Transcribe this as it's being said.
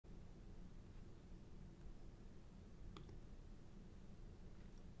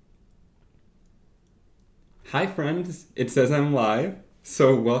Hi friends, it says I'm live,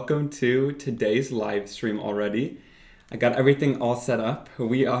 so welcome to today's live stream already. I got everything all set up.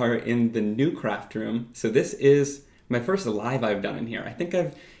 We are in the new craft room, so this is my first live I've done in here. I think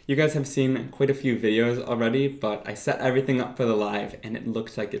you guys have seen quite a few videos already, but I set everything up for the live and it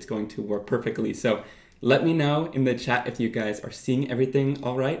looks like it's going to work perfectly. So let me know in the chat if you guys are seeing everything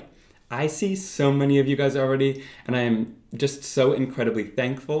all right. I see so many of you guys already, and I am just so incredibly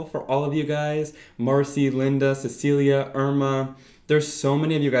thankful for all of you guys. Marcy, Linda, Cecilia, Irma. There's so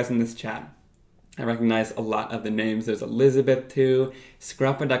many of you guys in this chat. I recognize a lot of the names. There's Elizabeth too.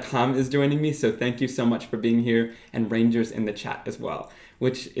 Scrappa.com is joining me, so thank you so much for being here, and Rangers in the chat as well,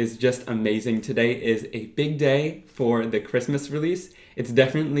 which is just amazing. Today is a big day for the Christmas release. It's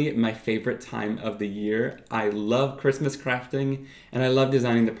definitely my favorite time of the year. I love Christmas crafting and I love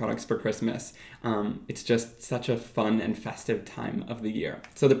designing the products for Christmas. It's just such a fun and festive time of the year.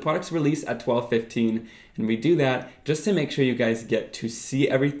 So the products release at 12:15, and we do that just to make sure you guys get to see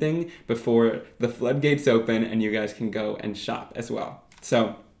everything before the floodgates open and you guys can go and shop as well.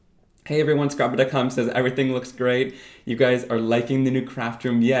 So hey everyone, Scrappa.com says everything looks great. You guys are liking the new craft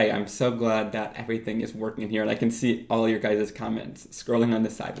room. Yay, I'm so glad that everything is working in here, and I can see all your guys' comments scrolling on the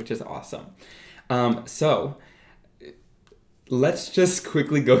side, which is awesome. So let's just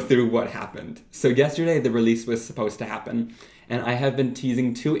quickly go through what happened. So yesterday the release was supposed to happen, and I have been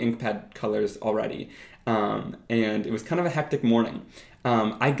teasing 2 ink pad colors already, and it was kind of a hectic morning.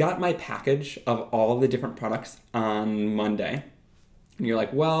 I got my package of all the different products on Monday. And you're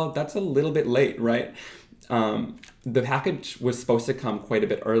like, well, that's a little bit late, right? The package was supposed to come quite a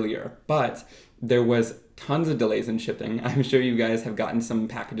bit earlier, but there was tons of delays in shipping. I'm sure you guys have gotten some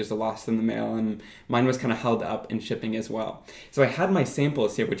packages lost in the mail, and mine was kind of held up in shipping as well. So I had my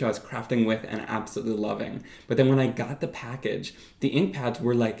samples here, which I was crafting with and absolutely loving. But then when I got the package, the ink pads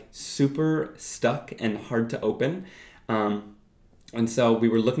were like super stuck and hard to open. And so we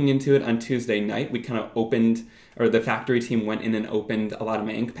were looking into it on Tuesday night. We kind of opened, or the factory team went in and opened a lot of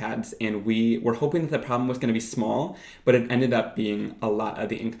my ink pads, and we were hoping that the problem was going to be small, but it ended up being a lot of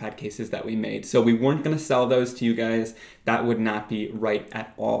the ink pad cases that we made. So we weren't going to sell those to you guys. That would not be right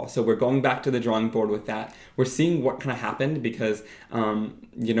at all. So we're going back to the drawing board with that. We're seeing what kind of happened because,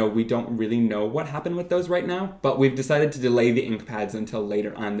 we don't really know what happened with those right now, but we've decided to delay the ink pads until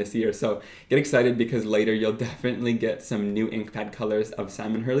later on this year. So get excited, because later you'll definitely get some new ink pad colors of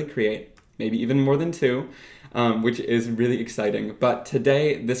Simon Hurley Create, maybe even more than 2. Which is really exciting. But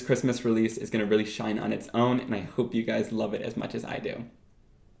today, this Christmas release is going to really shine on its own, and I hope you guys love it as much as I do.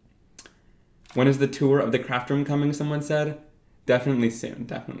 When is the tour of the craft room coming, someone said? Definitely soon,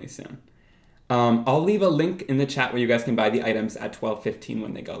 definitely soon. I'll leave a link in the chat where you guys can buy the items at 12:15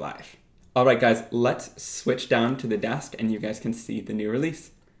 when they go live. All right, guys, let's switch down to the desk, and you guys can see the new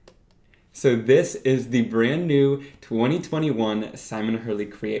release. So this is the brand new 2021 Simon Hurley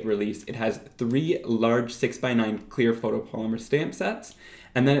Create release. It has 3 large 6x9 clear photopolymer stamp sets,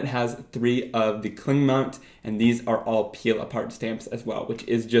 and then it has 3 of the cling mount, and these are all peel apart stamps as well, which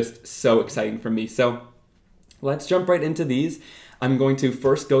is just so exciting for me. So let's jump right into these. I'm going to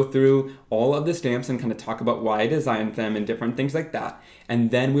first go through all of the stamps and kind of talk about why I designed them and different things like that. And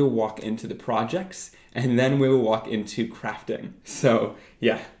then we'll walk into the projects, and then we will walk into crafting. So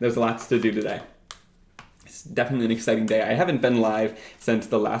yeah, there's lots to do today. It's definitely an exciting day. I haven't been live since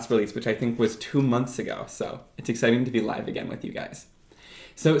the last release, which I think was 2 months ago. So it's exciting to be live again with you guys.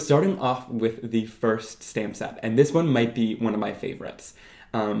 So starting off with the first stamp set, and this one might be one of my favorites.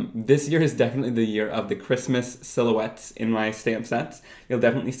 This year is definitely the year of the Christmas silhouettes in my stamp sets. You'll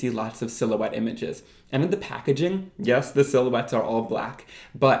definitely see lots of silhouette images. And in the packaging, yes, the silhouettes are all black,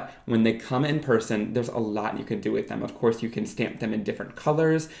 but when they come in person, there's a lot you can do with them. Of course, you can stamp them in different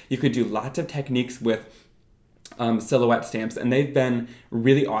colors. You could do lots of techniques with silhouette stamps, and they've been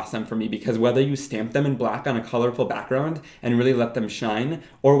really awesome for me, because whether you stamp them in black on a colorful background and really let them shine,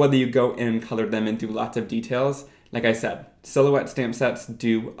 or whether you go in and color them and do lots of details, like I said, silhouette stamp sets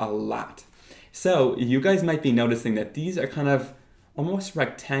do a lot. So you guys might be noticing that these are kind of almost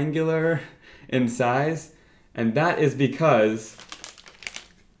rectangular in size, and that is because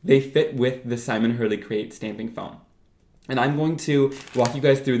they fit with the Simon Hurley Create stamping foam. And I'm going to walk you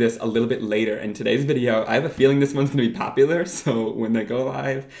guys through this a little bit later in today's video. I have a feeling this one's going to be popular, so when they go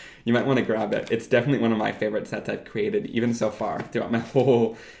live, you might want to grab it. It's definitely one of my favorite sets I've created, even so far, throughout my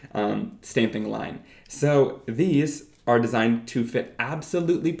whole stamping line. So these are designed to fit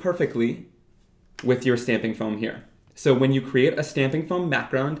absolutely perfectly with your stamping foam here. So when you create a stamping foam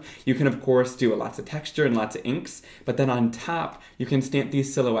background, you can of course do lots of texture and lots of inks, but then on top, you can stamp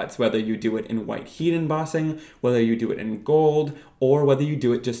these silhouettes, whether you do it in white heat embossing, whether you do it in gold, or whether you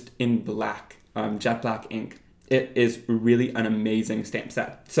do it just in black jet black ink. It is really an amazing stamp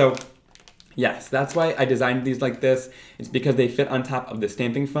set. So yes, that's why I designed these like this. It's because they fit on top of the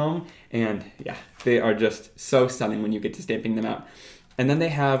stamping foam, and yeah, they are just so stunning when you get to stamping them out. And then they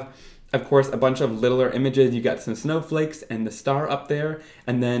have, of course, a bunch of littler images. You got some snowflakes and the star up there,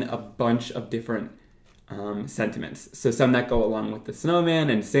 and then a bunch of different sentiments. So some that go along with the snowman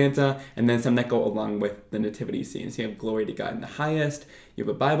and Santa, and then some that go along with the nativity scene. So you have glory to God in the highest. You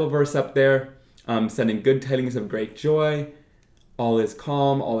have a Bible verse up there, sending good tidings of great joy. All is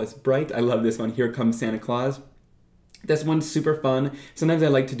calm, all is bright. I love this one. Here comes Santa Claus. This one's super fun. Sometimes I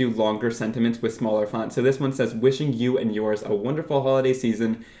like to do longer sentiments with smaller fonts. So this one says, wishing you and yours a wonderful holiday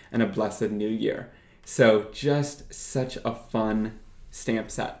season and a blessed new year. So just such a fun stamp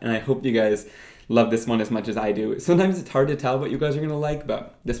set. And I hope you guys love this one as much as I do. Sometimes it's hard to tell what you guys are gonna like,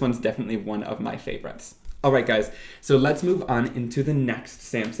 but this one's definitely one of my favorites. All right, guys, so let's move on into the next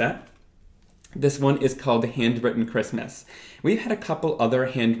stamp set. This one is called Handwritten Christmas. We've had a couple other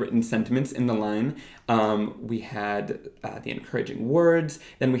handwritten sentiments in the line. We had the encouraging words,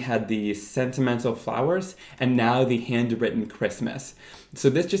 then we had the sentimental flowers, and now the handwritten Christmas. So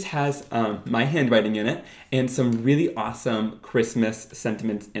this just has my handwriting in it and some really awesome Christmas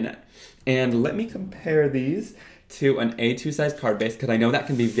sentiments in it. And let me compare these to an A2 size card base, because I know that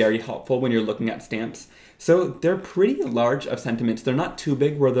can be very helpful when you're looking at stamps. So they're pretty large of sentiments. They're not too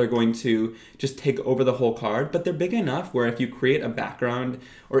big where they're going to just take over the whole card, but they're big enough where if you create a background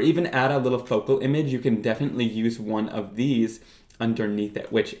or even add a little focal image, you can definitely use one of these underneath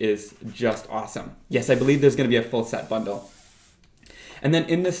it, which is just awesome. Yes, I believe there's gonna be a full set bundle. And then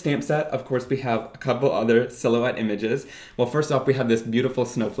in this stamp set, of course, we have a couple other silhouette images. Well, first off, we have this beautiful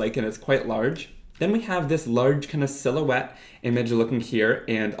snowflake, and it's quite large. Then we have this large kind of silhouette image looking here,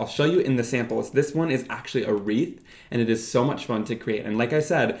 and I'll show you in the samples. This one is actually a wreath, and it is so much fun to create. And like I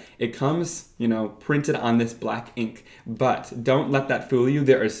said, it comes, you know, printed on this black ink, but don't let that fool you.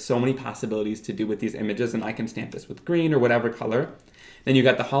 There are so many possibilities to do with these images, and I can stamp this with green or whatever color. Then you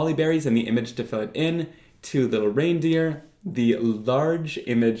got the holly berries and the image to fill it in, 2 little reindeer, the large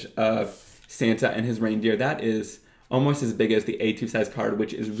image of Santa and his reindeer. That is almost as big as the A2 size card,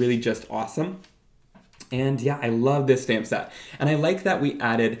 which is really just awesome. And yeah, I love this stamp set. And I like that we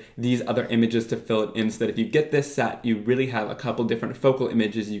added these other images to fill it in so that if you get this set, you really have a couple different focal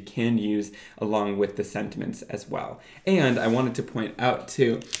images you can use along with the sentiments as well. And I wanted to point out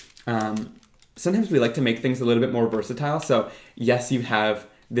too, sometimes we like to make things a little bit more versatile. So yes, you have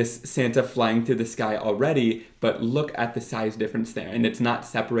this Santa flying through the sky already, but look at the size difference there, and it's not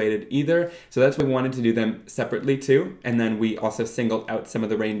separated either. So that's why we wanted to do them separately too. And then we also singled out some of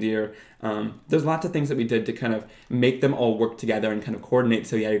the reindeer. There's lots of things that we did to kind of make them all work together and kind of coordinate.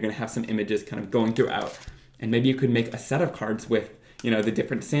 So yeah, you're gonna have some images kind of going throughout. And maybe you could make a set of cards with, you know, the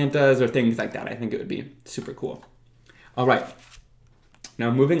different Santas or things like that. I think it would be super cool. All right,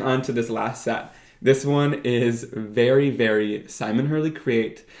 now moving on to this last set. This one is very, very Simon Hurley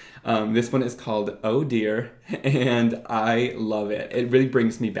Create. This one is called Oh Dear, and I love it. It really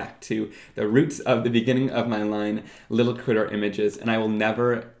brings me back to the roots of the beginning of my line, Little Critter Images, and I will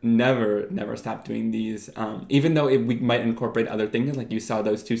never, never, never stop doing these. Even though we might incorporate other things, like you saw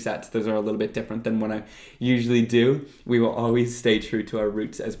those 2 sets, those are a little bit different than what I usually do. We will always stay true to our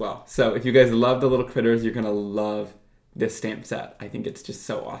roots as well. So if you guys love the little critters, you're gonna love this stamp set. I think it's just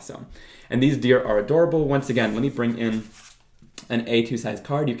so awesome. And these deer are adorable. Once again, let me bring in an A2 size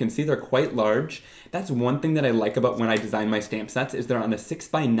card. You can see they're quite large. That's one thing that I like about when I design my stamp sets is they're on the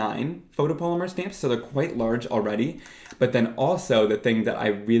 6x9 photopolymer stamps, so they're quite large already. But then also the thing that I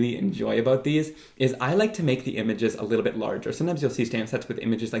really enjoy about these is I like to make the images a little bit larger. Sometimes you'll see stamp sets with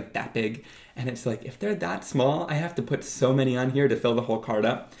images like that big, and it's like, if they're that small, I have to put so many on here to fill the whole card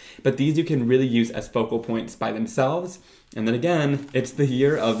up. But these you can really use as focal points by themselves. And then again, it's the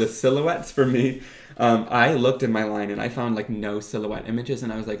year of the silhouettes for me. I looked in my line and I found like no silhouette images,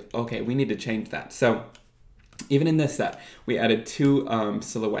 and I was like, okay, we need to change that. So even in this set, we added 2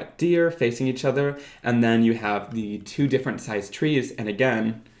 silhouette deer facing each other, and then you have the 2 different size trees. And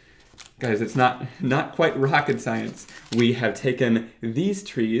again, guys, it's not quite rocket science. We have taken these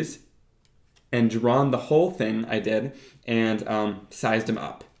trees and drawn the whole thing I did and sized them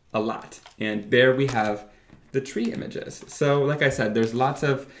up a lot. And there we have the tree images. So like I said, there's lots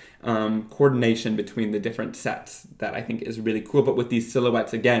of coordination between the different sets that I think is really cool. But with these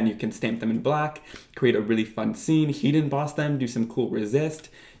silhouettes, again, you can stamp them in black, create a really fun scene, heat emboss them, do some cool resist.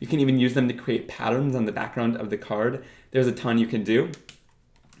 You can even use them to create patterns on the background of the card. There's a ton you can do.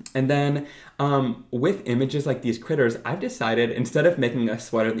 And then with images like these critters, I've decided instead of making a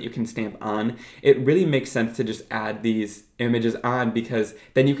sweater that you can stamp on, it really makes sense to just add these images on, because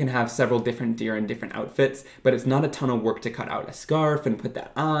then you can have several different deer in different outfits, but it's not a ton of work to cut out a scarf and put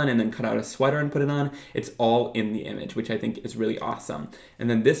that on and then cut out a sweater and put it on. It's all in the image, which I think is really awesome. And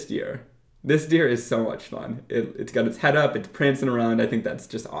then this deer is so much fun. It's got its head up, it's prancing around. I think that's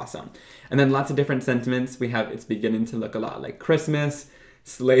just awesome. And then lots of different sentiments. We have it's beginning to look a lot like Christmas,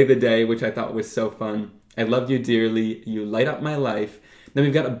 slay the day, which I thought was so fun. I love you dearly, you light up my life. Then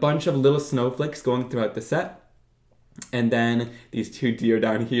we've got a bunch of little snowflakes going throughout the set. And then these two deer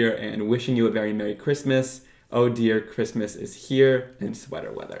down here, and wishing you a very Merry Christmas. Oh dear, Christmas is here, and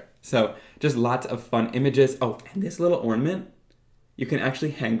sweater weather. So just lots of fun images. Oh, and this little ornament, you can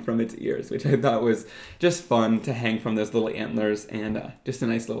actually hang from its ears, which I thought was just fun to hang from those little antlers, and just a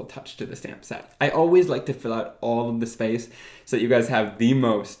nice little touch to the stamp set. I always like to fill out all of the space so that you guys have the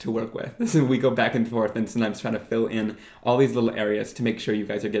most to work with. So we go back and forth and sometimes try to fill in all these little areas to make sure you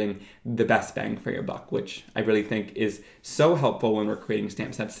guys are getting the best bang for your buck, which I really think is so helpful when we're creating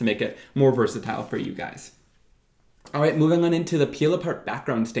stamp sets to make it more versatile for you guys. All right, moving on into the peel apart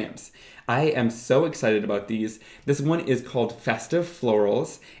background stamps. I am so excited about these. This one is called Festive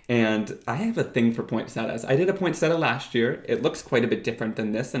Florals, and I have a thing for poinsettias. I did a poinsettia last year. It looks quite a bit different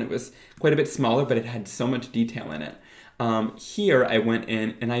than this, and it was quite a bit smaller, but it had so much detail in it. Here I went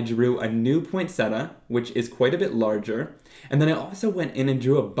in and I drew a new poinsettia, which is quite a bit larger, and then I also went in and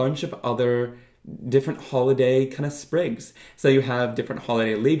drew a bunch of other different holiday kind of sprigs. So you have different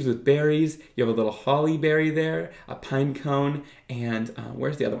holiday leaves with berries, you have a little holly berry there, a pine cone, and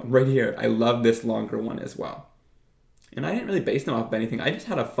where's the other one? Right here. I love this longer one as well. And I didn't really base them off of anything. I just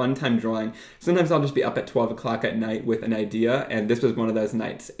had a fun time drawing. Sometimes I'll just be up at 12 o'clock at night with an idea, and this was one of those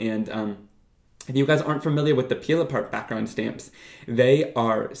nights. And if you guys aren't familiar with the peel apart background stamps, they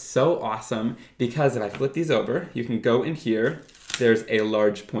are so awesome because if I flip these over, you can go in here. There's a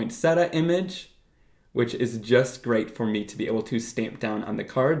large poinsettia image, which is just great for me to be able to stamp down on the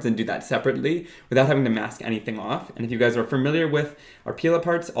cards and do that separately without having to mask anything off. And if you guys are familiar with our peel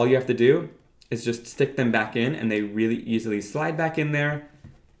aparts, all you have to do is just stick them back in, and they really easily slide back in there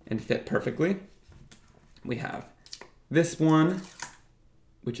and fit perfectly. We have this one,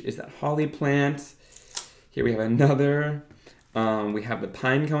 which is that holly plant. Here we have another. We have the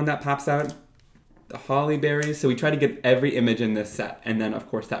pine cone that pops out, the holly berries. So we try to get every image in this set, and then of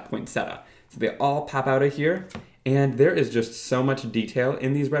course that poinsettia. So they all pop out of here, and there is just so much detail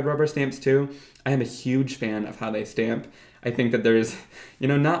in these red rubber stamps too. I am a huge fan of how they stamp. I think that there's,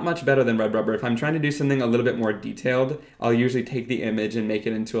 not much better than red rubber. If I'm trying to do something a little bit more detailed, I'll usually take the image and make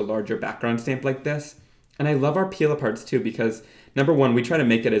it into a larger background stamp like this. And I love our peel aparts too because, number one, we try to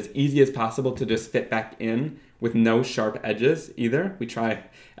make it as easy as possible to just fit back in with no sharp edges either. We try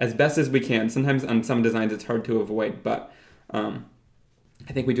as best as we can. Sometimes on some designs it's hard to avoid, but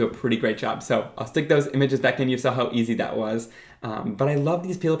I think we do a pretty great job. So I'll stick those images back in. You saw how easy that was. But I love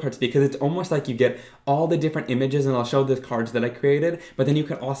these peel aparts because it's almost like you get all the different images, and I'll show the cards that I created, but then you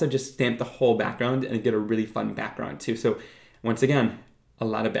can also just stamp the whole background and get a really fun background too. So once again, a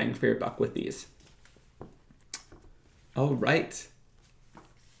lot of bang for your buck with these. All right.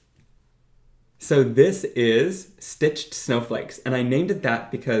 So this is Stitched Snowflakes, and I named it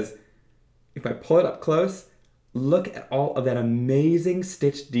that because if I pull it up close, look at all of that amazing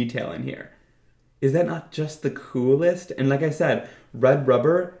stitched detail in here. Is that not just the coolest? And like I said, red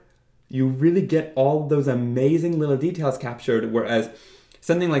rubber, you really get all those amazing little details captured, whereas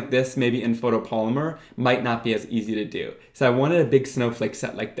something like this, maybe in photopolymer, might not be as easy to do. So I wanted a big snowflake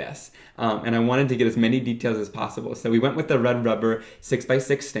set like this, and I wanted to get as many details as possible. So we went with the red rubber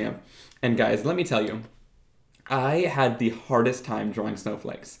 6x6 stamp. And guys, let me tell you, I had the hardest time drawing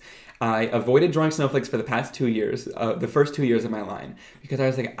snowflakes. I avoided drawing snowflakes for the past 2 years, the first 2 years of my line, because I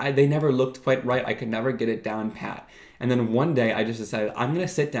was like, they never looked quite right. I could never get it down pat. And then one day I just decided I'm going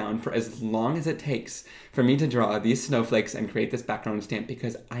to sit down for as long as it takes for me to draw these snowflakes and create this background stamp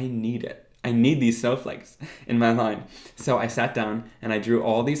because I need it. I need these snowflakes in my line. So I sat down and I drew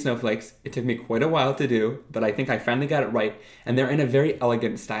all these snowflakes. It took me quite a while to do, but I think I finally got it right. And they're in a very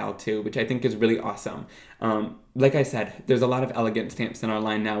elegant style too, which I think is really awesome. Like I said, there's a lot of elegant stamps in our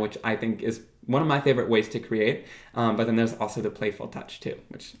line now, which I think is one of my favorite ways to create. But then there's also the playful touch too,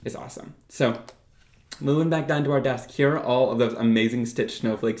 which is awesome. So moving back down to our desk, here are all of those amazing stitched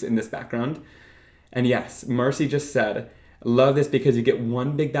snowflakes in this background. And yes, Mercy just said, love this because you get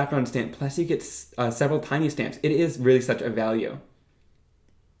one big background stamp, plus you get several tiny stamps. It is really such a value.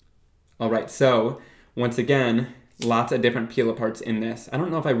 All right, so once again, lots of different peel aparts in this. I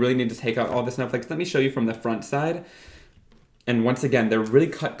don't know if I really need to take out all the snowflakes. Let me show you from the front side. And once again, they're really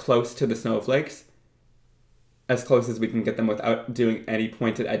cut close to the snowflakes, as close as we can get them without doing any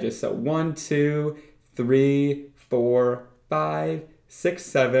pointed edges. So 1, 2, 3, 4, 5, 6,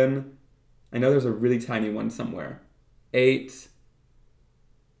 7. I know there's a really tiny one somewhere. 8.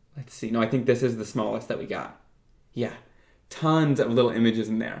 Let's see. No, I think this is the smallest that we got. Yeah, tons of little images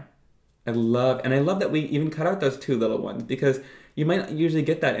in there. I love that we even cut out those 2 little ones, because you might not usually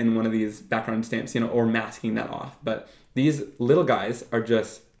get that in one of these background stamps, or masking that off. But these little guys are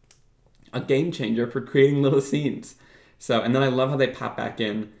just a game changer for creating little scenes. So, and then I love how they pop back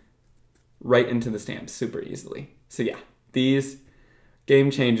in right into the stamps super easily. So yeah, these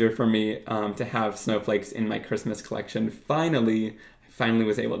game changer for me to have snowflakes in my Christmas collection. Finally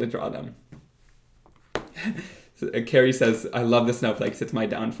was able to draw them. Carrie says, I love the snowflakes, it's my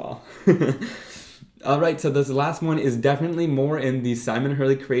downfall. All right, so this last one is definitely more in the Simon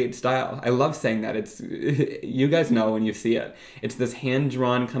Hurley Create style. I love saying that. It's, you guys know when you see it. It's this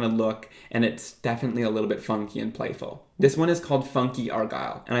hand-drawn kind of look, and it's definitely a little bit funky and playful. This one is called Funky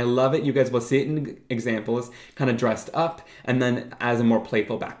Argyle, and I love it. You guys will see it in examples, kind of dressed up, and then as a more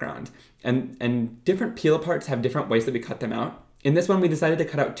playful background. And different peel parts have different ways that we cut them out. In this one, we decided to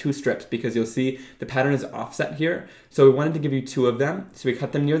cut out 2 strips because you'll see the pattern is offset here. So we wanted to give you 2 of them. So we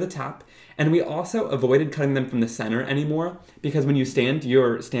cut them near the top. And we also avoided cutting them from the center anymore, because when you stand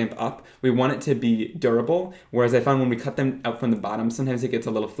your stamp up, we want it to be durable. Whereas I found when we cut them out from the bottom, sometimes it gets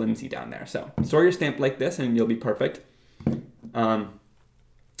a little flimsy down there. So store your stamp like this and you'll be perfect.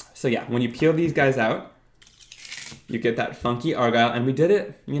 So yeah, when you peel these guys out, you get that funky Argyle. And we did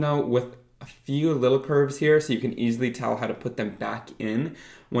it, with a few little curves here, so you can easily tell how to put them back in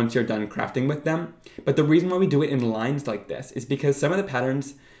once you're done crafting with them. But the reason why we do it in lines like this is because some of the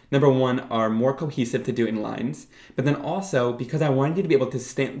patterns, number one, are more cohesive to do in lines, but then also because I wanted you to be able to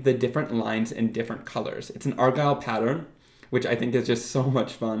stamp the different lines in different colors. It's an Argyle pattern, which I think is just so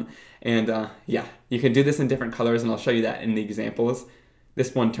much fun. And yeah, you can do this in different colors, and I'll show you that in the examples.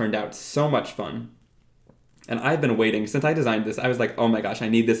 This one turned out so much fun. And I've been waiting, since I designed this, I was like, oh my gosh, I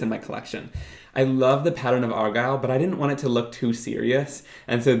need this in my collection. I love the pattern of Argyle, but I didn't want it to look too serious.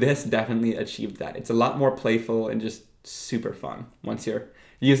 And so this definitely achieved that. It's a lot more playful and just super fun. Once you're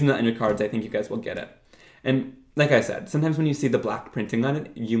using that in your cards, I think you guys will get it. And like I said, sometimes when you see the black printing on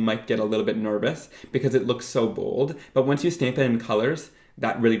it, you might get a little bit nervous because it looks so bold. But once you stamp it in colors,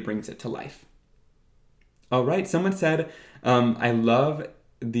 that really brings it to life. All right, someone said, I love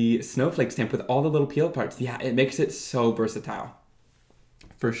the snowflake stamp with all the little peel parts. Yeah, it makes it so versatile,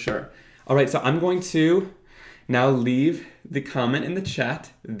 for sure. All right, so I'm going to now leave the comment in the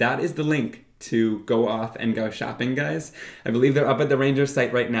chat. That is the link to go off and go shopping, guys. I believe they're up at the Ranger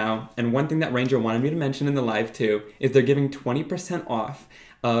site right now. And one thing that Ranger wanted me to mention in the live too is they're giving 20% off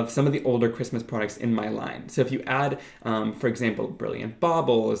of some of the older Christmas products in my line. So if you add, for example, Brilliant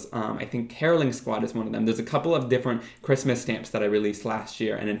Baubles, I think Caroling Squad is one of them. There's a couple of different Christmas stamps that I released last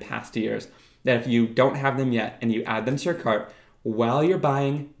year and in past years that if you don't have them yet and you add them to your cart, while you're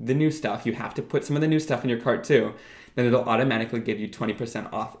buying the new stuff, you have to put some of the new stuff in your cart too, then it'll automatically give you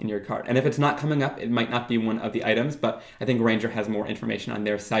 20% off in your cart. And if it's not coming up, it might not be one of the items, but I think Ranger has more information on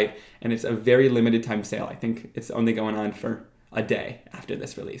their site, and it's a very limited time sale. I think it's only going on for a day after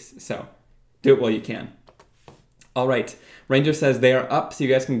this release. So do it while you can. All right, Ranger says they are up, so you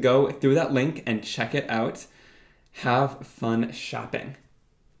guys can go through that link and check it out. Have fun shopping.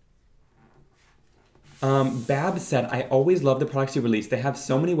 Bab said, I always love the products you release. They have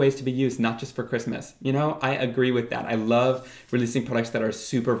so many ways to be used, not just for Christmas. I agree with that. I love releasing products that are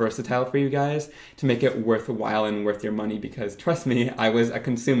super versatile for you guys to make it worthwhile and worth your money, because trust me, I was a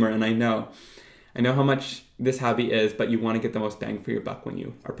consumer and I know how much this hobby is, but you want to get the most bang for your buck when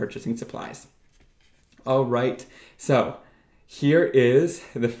you are purchasing supplies. All right, so here is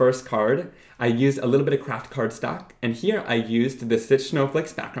the first card. I used a little bit of craft cardstock, and here I used the Stitch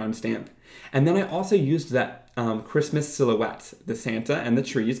Snowflakes background stamp. And then I also used that Christmas silhouette, the Santa and the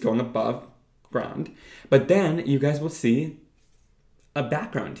trees going above ground. But then you guys will see a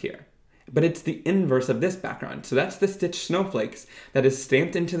background here. But it's the inverse of this background. So that's the Stitch Snowflakes that is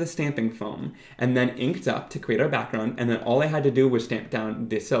stamped into the stamping foam and then inked up to create our background. And then all I had to do was stamp down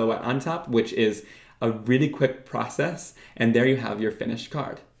the silhouette on top, which is a really quick process. And there you have your finished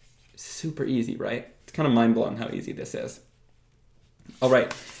card. Super easy, right? It's kind of mind-blowing how easy this is. All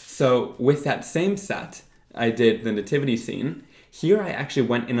right, so with that same set, I did the nativity scene. Here I actually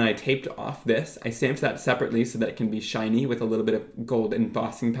went in and I taped off this. I stamped that separately so that it can be shiny with a little bit of gold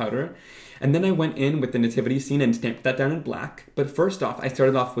embossing powder. And then I went in with the nativity scene and stamped that down in black. But first off, I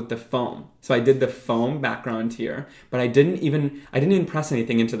started off with the foam. So I did the foam background here, but I didn't even press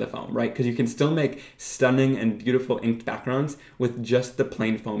anything into the foam, right? Because you can still make stunning and beautiful inked backgrounds with just the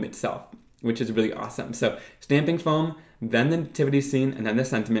plain foam itself, which is really awesome. So stamping foam, then the nativity scene, and then the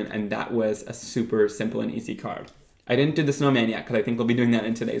sentiment, and that was a super simple and easy card. I didn't do the snowman yet because I think we'll be doing that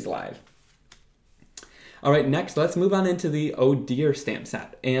in today's live. All right, next let's move on into the Oh Dear stamp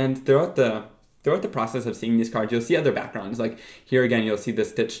set. And throughout the process of seeing these cards, you'll see other backgrounds. Like here again, you'll see the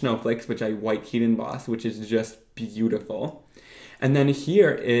stitched snowflakes, which I white keyed embossed, which is just beautiful. And then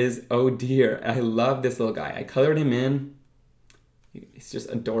here is Oh Dear. I love this little guy. I colored him in. He's just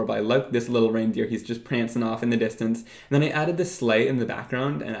adorable. I love this little reindeer. He's just prancing off in the distance. And then I added the sleigh in the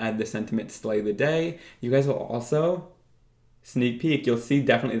background and added the sentiment Slay the Day. You guys will also, sneak peek, you'll see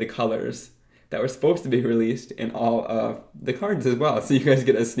definitely the colors that were supposed to be released in all of the cards as well. So you guys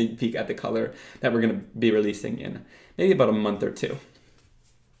get a sneak peek at the color that we're going to be releasing in maybe about a month or two.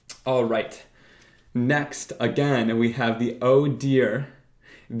 All right. Next, again, we have the Oh Dear.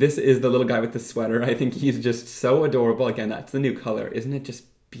 This is the little guy with the sweater. I think he's just so adorable. Again, that's the new color. Isn't it just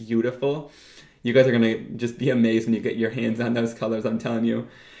beautiful? You guys are going to just be amazed when you get your hands on those colors, I'm telling you.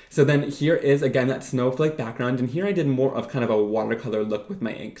 So then here is, again, that snowflake background. And here I did more of kind of a watercolor look with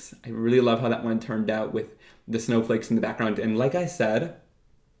my inks. I really love how that one turned out with the snowflakes in the background. And like I said,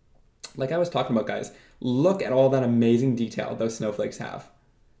 like I was talking about, guys, look at all that amazing detail those snowflakes have.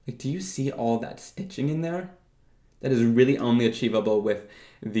 Like, do you see all that stitching in there? That is really only achievable with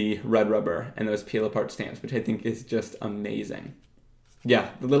the red rubber and those peel apart stamps, which I think is just amazing. Yeah,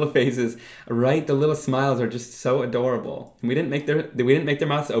 the little faces, right? The little smiles are just so adorable. And we didn't make their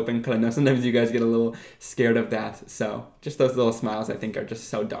mouths open because I know sometimes you guys get a little scared of that. So just those little smiles I think are just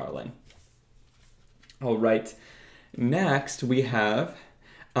so darling. All right, next we have,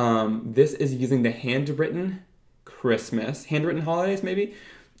 this is using the handwritten holidays maybe.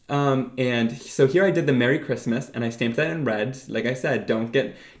 And so here I did the Merry Christmas and I stamped that in red. Like I said, don't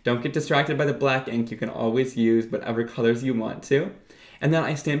get distracted by the black ink. You can always use whatever colors you want to. And then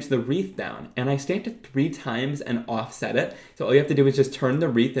I stamped the wreath down and I stamped it 3 times and offset it. So all you have to do is just turn the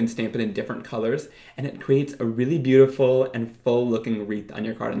wreath and stamp it in different colors and it creates a really beautiful and full looking wreath on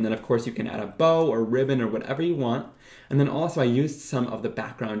your card. And then of course you can add a bow or ribbon or whatever you want. And then also I used some of the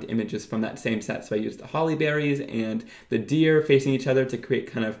background images from that same set. So I used the holly berries and the deer facing each other to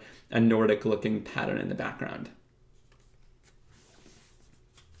create kind of a Nordic looking pattern in the background.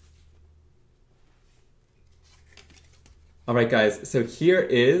 All right, guys, so here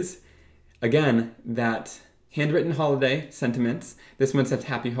is, again, that handwritten holiday sentiments. This one says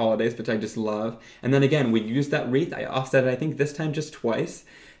Happy Holidays, which I just love. And then again, we used that wreath. I offset it, I think this time just twice,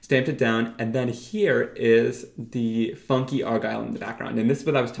 stamped it down. And then here is the funky argyle in the background. And this is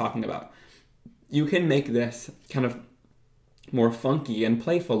what I was talking about. You can make this kind of more funky and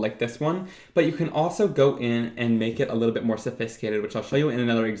playful like this one, but you can also go in and make it a little bit more sophisticated, which I'll show you in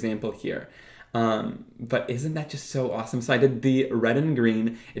another example here. But isn't that just so awesome? So I did the red and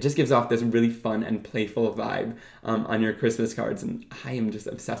green. It just gives off this really fun and playful vibe on your Christmas cards, and I am just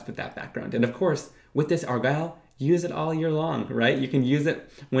obsessed with that background. And of course, with this argyle, use it all year long, right? You can use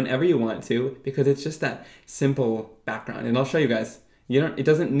it whenever you want to because it's just that simple background. And I'll show you guys. It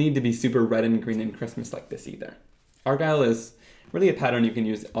doesn't need to be super red and green in Christmas like this either. Argyle is really a pattern you can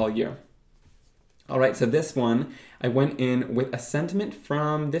use all year. All right, so this one, I went in with a sentiment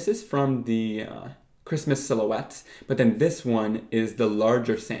from, this is from the Christmas silhouettes, but then this one is the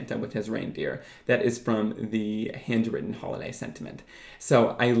larger Santa with his reindeer. That is from the handwritten holiday sentiment.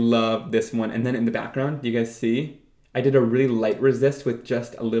 So I love this one. And then in the background, do you guys see? I did a really light resist with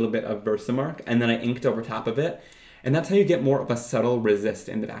just a little bit of Versamark, and then I inked over top of it. And that's how you get more of a subtle resist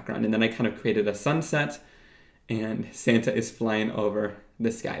in the background. And then I kind of created a sunset, and Santa is flying over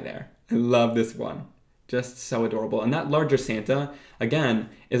the sky there. I love this one. Just so adorable. And that larger Santa, again,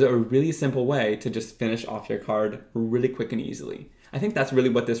 is a really simple way to just finish off your card really quick and easily. I think that's really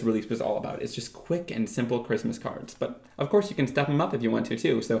what this release was all about. It's just quick and simple Christmas cards. But of course you can step them up if you want to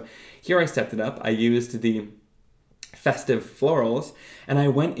too. So here I stepped it up. I used the festive florals and I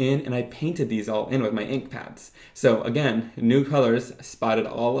went in and I painted these all in with my ink pads. So again, new colors spotted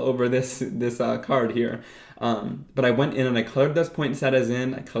all over this card here. But I went in and I colored those poinsettias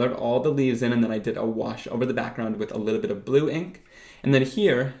in, I colored all the leaves in, and then I did a wash over the background with a little bit of blue ink. And then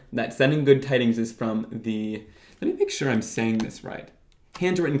here, that Sending Good Tidings is from the, let me make sure I'm saying this right,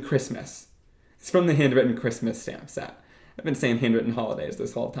 Handwritten Christmas. It's from the Handwritten Christmas stamp set. I've been saying Handwritten Holidays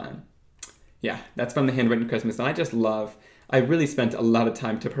this whole time. Yeah, that's from the Handwritten Christmas, and I just love I really spent a lot of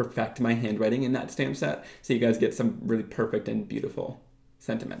time to perfect my handwriting in that stamp set, so you guys get some really perfect and beautiful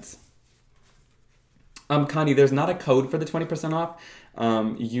sentiments. Connie, there's not a code for the 20% off.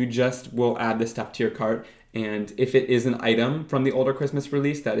 You just will add the stuff to your cart, and if it is an item from the older Christmas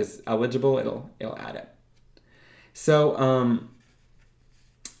release that is eligible, it'll add it. So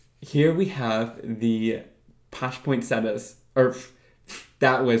here we have the Posh Poinsettias, or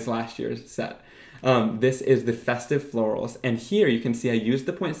that was last year's set. This is the Festive Florals, and here you can see I used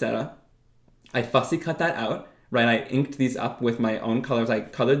the poinsettia. I fussy cut that out, right? I inked these up with my own colors. I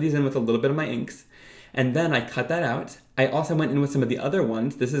colored these in with a little bit of my inks, and then I cut that out. I also went in with some of the other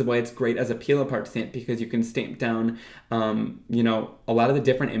ones. This is why it's great as a peel apart stamp, because you can stamp down, you know, a lot of the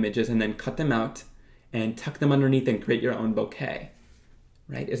different images and then cut them out and tuck them underneath and create your own bouquet,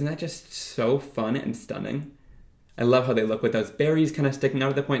 right? Isn't that just so fun and stunning? I love how they look with those berries kind of sticking out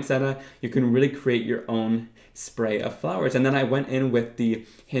of the poinsettia. You can really create your own spray of flowers. And then I went in with the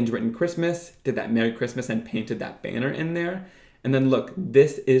handwritten Christmas, did that Merry Christmas, and painted that banner in there. And then look,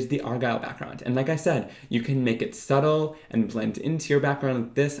 this is the Argyle background. And like I said, you can make it subtle and blend into your background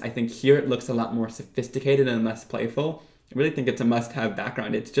like this. I think here it looks a lot more sophisticated and less playful. I really think it's a must-have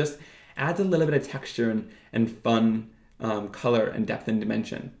background. It just adds a little bit of texture and fun color and depth and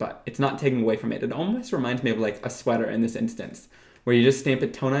dimension, but it's not taking away from it. It almost reminds me of like a sweater in this instance, where you just stamp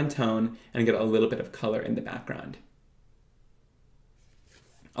it tone on tone and get a little bit of color in the background.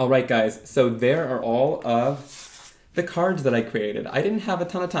 All right, guys, so there are all of the cards that I created. I didn't have a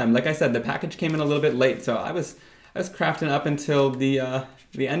ton of time. Like I said, the package came in a little bit late, so I was crafting up until the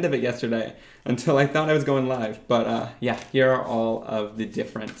end of it yesterday, until I thought I was going live. But yeah, here are all of the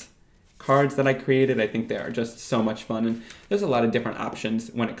different cards that I created. I think they are just so much fun, and there's a lot of different options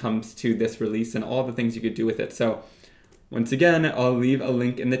when it comes to this release and all the things you could do with it. So once again, I'll leave a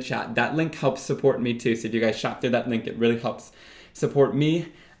link in the chat. That link helps support me too, so if you guys shop through that link, it really helps support me.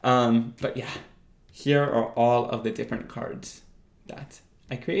 But yeah, here are all of the different cards that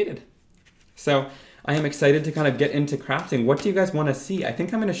I created. So I am excited to kind of get into crafting. What do you guys want to see? I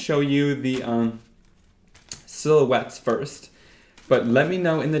think I'm going to show you the silhouettes first. But let me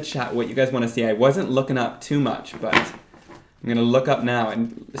know in the chat what you guys want to see. I wasn't looking up too much, but I'm going to look up now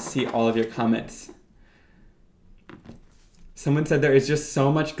and see all of your comments. Someone said there is just so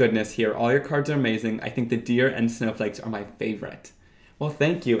much goodness here. All your cards are amazing. I think the deer and snowflakes are my favorite. Well,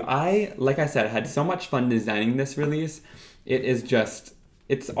 thank you. Like I said, had so much fun designing this release.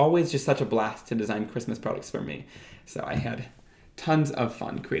 It's always just such a blast to design Christmas products for me. So I had tons of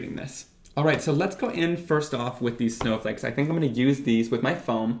fun creating this. All right, so let's go in first off with these snowflakes. I think I'm going to use these with my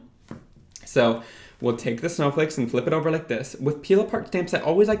foam. So we'll take the snowflakes and flip it over like this. With peel apart stamps, I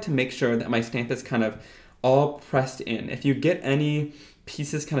always like to make sure that my stamp is kind of all pressed in. If you get any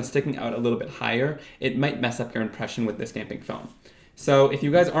pieces kind of sticking out a little bit higher, it might mess up your impression with the stamping foam. So if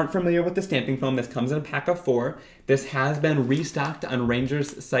you guys aren't familiar with the stamping foam, this comes in a pack of 4. This has been restocked on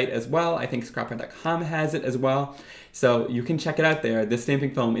Ranger's site as well. I think scrapper.com has it as well. So you can check it out there. This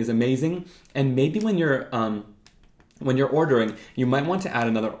stamping foam is amazing. And maybe when you're ordering, you might want to add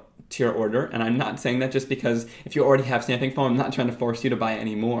another to your order. And I'm not saying that just because if you already have stamping foam, I'm not trying to force you to buy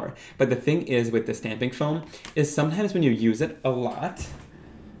any more. But the thing is with the stamping foam is sometimes when you use it a lot,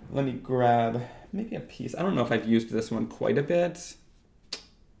 let me grab maybe a piece. I don't know if I've used this one quite a bit.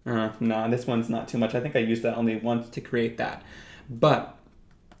 No, this one's not too much. I think I used that only once to create that. But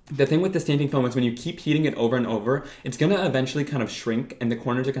the thing with the stamping foam is when you keep heating it over and over, it's going to eventually kind of shrink and the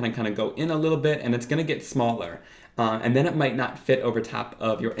corners are going to kind of go in a little bit and it's going to get smaller. And then it might not fit over top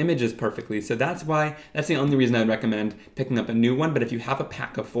of your images perfectly. So that's the only reason I'd recommend picking up a new one. But if you have a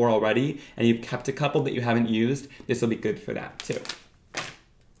pack of 4 already and you've kept a couple that you haven't used, this will be good for that too.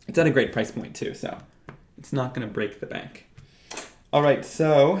 It's at a great price point too, so it's not going to break the bank. All right,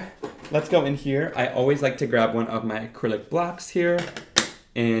 so let's go in here. I always like to grab one of my acrylic blocks here,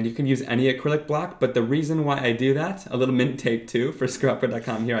 and you can use any acrylic block, but the reason why I do that, a little mint tape too for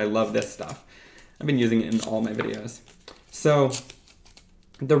scrapper.com here. I love this stuff. I've been using it in all my videos. So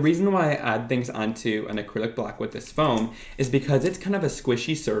the reason why I add things onto an acrylic block with this foam is because it's kind of a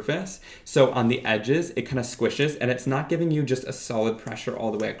squishy surface. So on the edges, it kind of squishes and it's not giving you just a solid pressure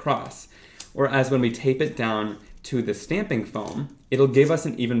all the way across. Whereas when we tape it down to the stamping foam, it'll give us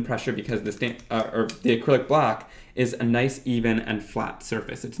an even pressure because the acrylic block is a nice, even, and flat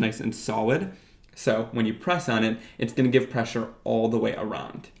surface. It's nice and solid. So when you press on it, it's going to give pressure all the way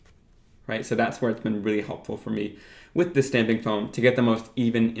around, right? So that's where it's been really helpful for me with the stamping foam to get the most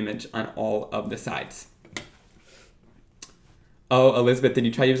even image on all of the sides. Oh, Elizabeth, did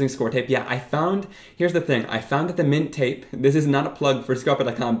you try using score tape? Yeah, here's the thing. I found that the mint tape, this is not a plug for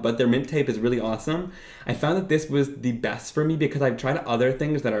Scrapper.com, but their mint tape is really awesome. I found that this was the best for me because I've tried other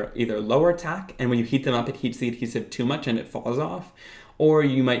things that are either lower tack, and when you heat them up, it heats the adhesive too much and it falls off. Or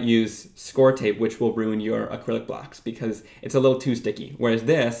you might use score tape, which will ruin your acrylic blocks because it's a little too sticky. Whereas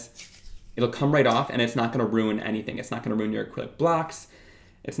this, it'll come right off and it's not gonna ruin anything. It's not gonna ruin your acrylic blocks.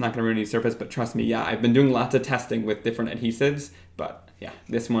 It's not gonna ruin any surface, but trust me, yeah, I've been doing lots of testing with different adhesives, but yeah,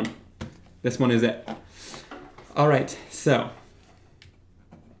 this one is it. All right, so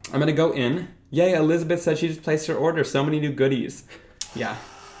I'm gonna go in. Yay, Elizabeth said she just placed her order. So many new goodies. Yeah.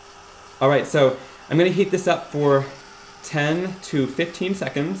 All right, so I'm gonna heat this up for 10 to 15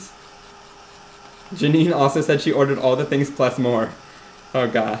 seconds. Janine also said she ordered all the things plus more. Oh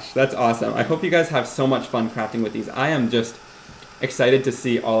gosh, that's awesome. I hope you guys have so much fun crafting with these. I am just excited to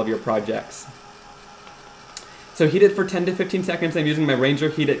see all of your projects. So heat it for 10 to 15 seconds. I'm using my Ranger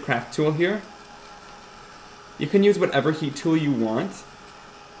Heat It craft tool here. You can use whatever heat tool you want.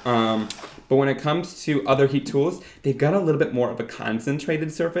 But when it comes to other heat tools, they've got a little bit more of a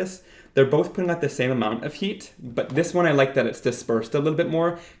concentrated surface. They're both putting out the same amount of heat, but this one I like that it's dispersed a little bit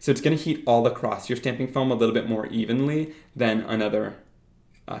more, so it's gonna heat all across your stamping foam a little bit more evenly than another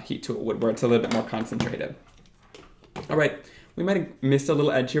heat tool would, where it's a little bit more concentrated. All right, we might have missed a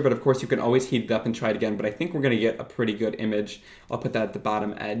little edge here, but of course you can always heat it up and try it again, but I think we're gonna get a pretty good image. I'll put that at the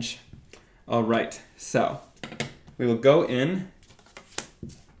bottom edge. All right, so we will go in,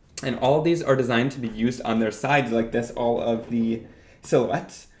 and all of these are designed to be used on their sides like this, all of the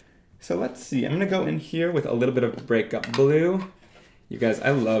silhouettes. So let's see, I'm gonna go in here with a little bit of breakup blue. You guys,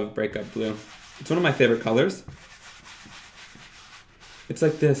 I love breakup blue. It's one of my favorite colors. It's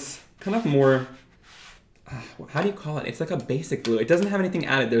like this kind of more, how do you call it? It's like a basic blue. It doesn't have anything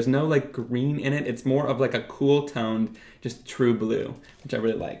added. There's no like green in it. It's more of like a cool toned, just true blue, which I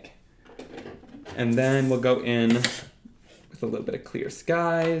really like. And then we'll go in with a little bit of clear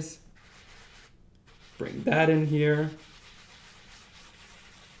skies. Bring that in here.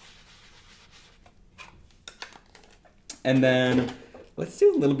 And then let's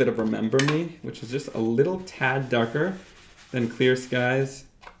do a little bit of Remember Me, which is just a little tad darker than Clear Skies.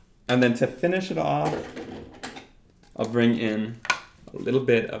 And then to finish it off, I'll bring in a little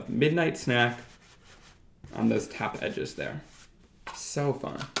bit of Midnight Snack on those top edges there. So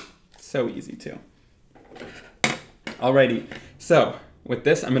fun, so easy too. Alrighty, so with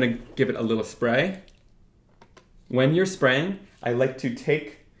this, I'm gonna give it a little spray. When you're spraying, I like to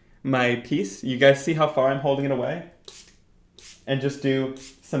take my piece, you guys see how far I'm holding it away? And just do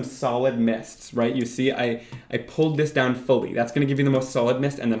some solid mists, right? You see, I pulled this down fully. That's gonna give you the most solid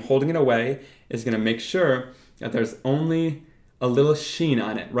mist, and then holding it away is gonna make sure that there's only a little sheen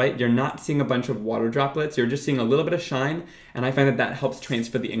on it, right? You're not seeing a bunch of water droplets, you're just seeing a little bit of shine, and I find that that helps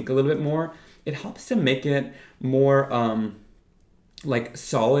transfer the ink a little bit more. It helps to make it more like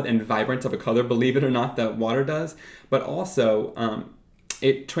solid and vibrant of a color, believe it or not, that water does, but also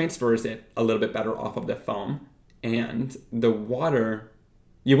it transfers it a little bit better off of the foam. And the water,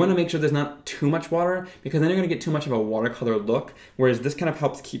 you want to make sure there's not too much water because then you're going to get too much of a watercolor look, whereas this kind of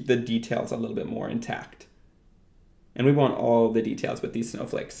helps keep the details a little bit more intact. And we want all the details with these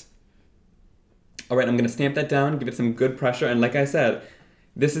snowflakes. All right, I'm going to stamp that down, give it some good pressure, and like I said,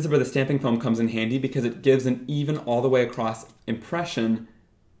 this is where the stamping foam comes in handy because it gives an even all the way across impression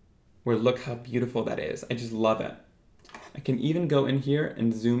where look how beautiful that is. I just love it. I can even go in here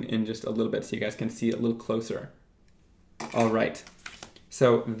and zoom in just a little bit so you guys can see it a little closer. All right,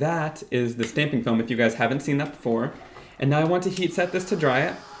 so that is the stamping foam if you guys haven't seen that before. And now I want to heat set this to dry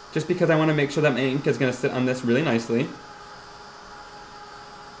it, just because I want to make sure that my ink is going to sit on this really nicely.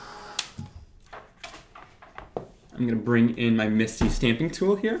 I'm going to bring in my Misty stamping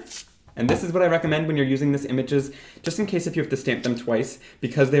tool here. And this is what I recommend when you're using this images, just in case if you have to stamp them twice,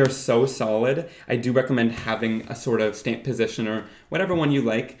 because they are so solid, I do recommend having a sort of stamp position or whatever one you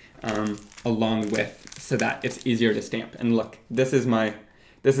like along with, so that it's easier to stamp. And look, this is my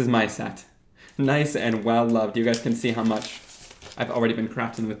set. Nice and well loved. You guys can see how much I've already been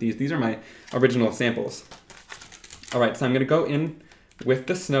crafting with these. These are my original samples. All right, so I'm gonna go in with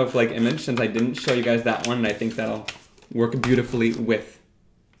the snowflake image since I didn't show you guys that one, and I think that'll work beautifully with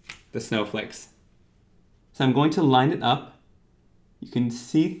the snowflakes. So I'm going to line it up. You can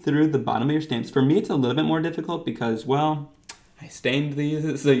see through the bottom of your stamps. For me, it's a little bit more difficult because, well, I stained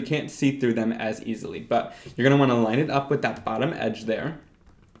these, so you can't see through them as easily, but you're gonna wanna line it up with that bottom edge there.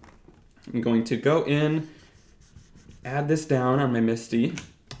 I'm going to go in, add this down on my Misty,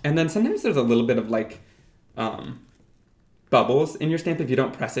 and then sometimes there's a little bit of like bubbles in your stamp if you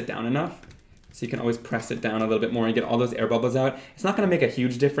don't press it down enough. So you can always press it down a little bit more and get all those air bubbles out. It's not gonna make a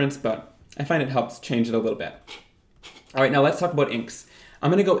huge difference, but I find it helps change it a little bit. All right, now let's talk about inks. I'm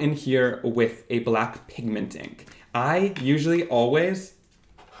gonna go in here with a black pigment ink. I usually always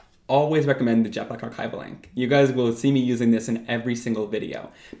recommend the Jet Black Archival ink. You guys will see me using this in every single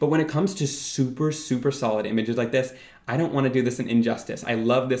video. But when it comes to super, super solid images like this, I don't want to do this an injustice. I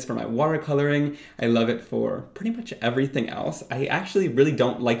love this for my watercoloring. I love it for pretty much everything else. I actually really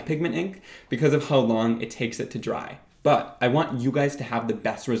don't like pigment ink because of how long it takes it to dry. But I want you guys to have the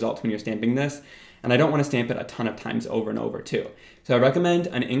best results when you're stamping this, and I don't want to stamp it a ton of times over and over too. So I recommend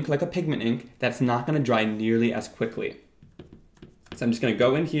an ink like a pigment ink that's not going to dry nearly as quickly. So I'm just going to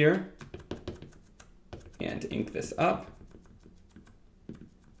go in here and ink this up.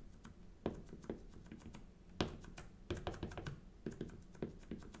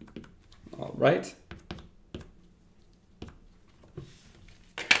 All right.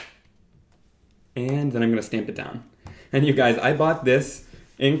 And then I'm going to stamp it down. And you guys, I bought this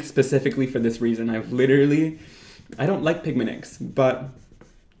ink specifically for this reason. I don't like pigment inks, but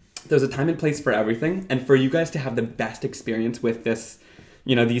there's a time and place for everything. And for you guys to have the best experience with this,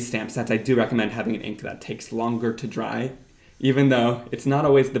 these stamp sets, I do recommend having an ink that takes longer to dry, even though it's not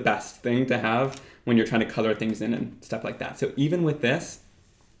always the best thing to have when you're trying to color things in and stuff like that. So even with this,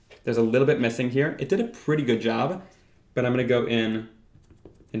 there's a little bit missing here. It did a pretty good job, but I'm gonna go in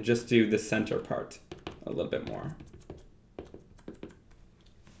and just do the center part a little bit more.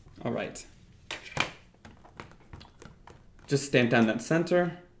 All right. Just stamp down that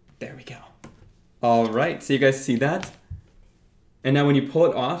center. There we go. All right, so you guys see that? And now when you pull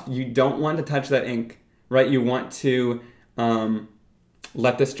it off, you don't want to touch that ink, right? You want to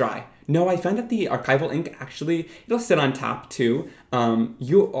let this dry. No, I find that the archival ink actually, it'll sit on top too.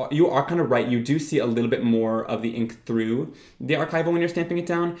 You are kind of right. You do see a little bit more of the ink through the archival when you're stamping it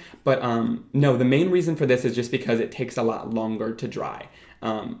down. But no, the main reason for this is just because it takes a lot longer to dry,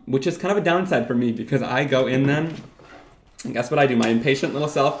 which is kind of a downside for me because I go in then, and guess what I do? My impatient little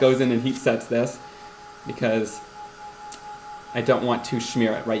self goes in and heat sets this because I don't want to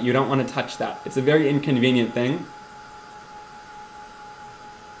smear it, right? You don't want to touch that. It's a very inconvenient thing.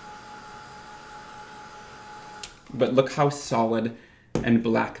 But look how solid and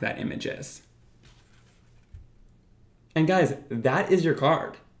black that image is. And guys, that is your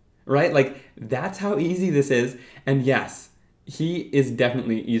card, right? Like, that's how easy this is. And yes, he is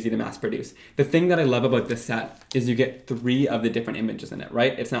definitely easy to mass produce. The thing that I love about this set is you get 3 of the different images in it,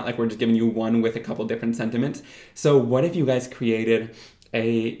 right? It's not like we're just giving you one with a couple different sentiments. So what if you guys created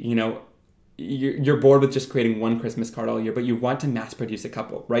a, you're bored with just creating one Christmas card all year, but you want to mass produce a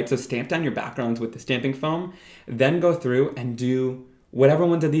couple, right? So stamp down your backgrounds with the stamping foam, then go through and do whatever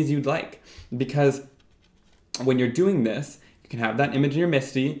ones of these you'd like. Because when you're doing this, you can have that image in your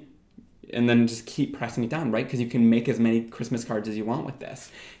MISTI and then just keep pressing it down, right? Because you can make as many Christmas cards as you want with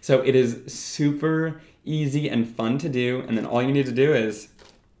this. So it is super easy and fun to do. And then all you need to do is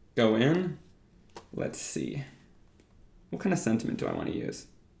go in. Let's see. What kind of sentiment do I want to use?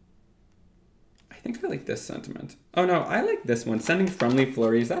 I think I like this sentiment. Oh no, I like this one. Sending friendly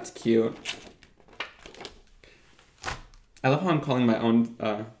flurries. That's cute. I love how I'm calling my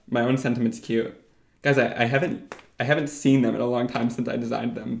own sentiments cute. Guys, I haven't seen them in a long time since I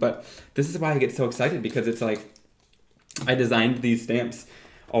designed them, but this is why I get so excited because it's like I designed these stamps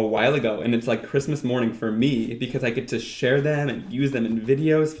a while ago and it's like Christmas morning for me because I get to share them and use them in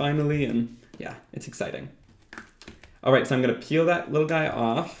videos finally, and yeah, it's exciting. All right, so I'm gonna peel that little guy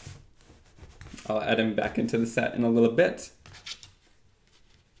off. I'll add him back into the set in a little bit.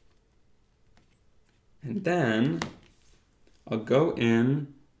 And then I'll go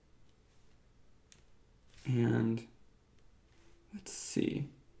in and let's see.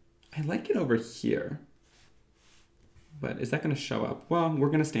 I like it over here, but is that gonna show up? Well, we're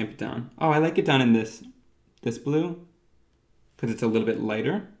gonna stamp it down. Oh, I like it down in this blue because it's a little bit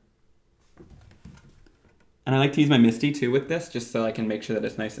lighter. And I like to use my MISTI too with this just so I can make sure that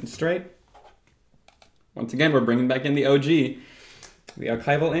it's nice and straight. Once again, we're bringing back in the OG, the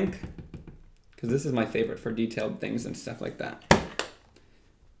archival ink, because this is my favorite for detailed things and stuff like that.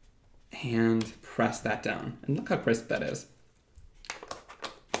 And press that down. And look how crisp that is.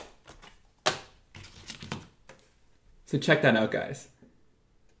 So check that out, guys.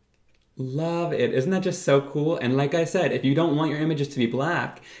 Love it. Isn't that just so cool? And like I said, if you don't want your images to be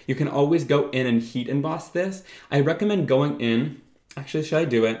black, you can always go in and heat emboss this. I recommend going in. Actually, should I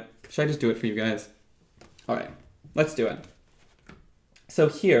do it? Should I just do it for you guys? All right, let's do it. So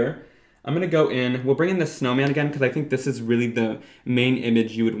here, I'm gonna go in, we'll bring in the snowman again because I think this is really the main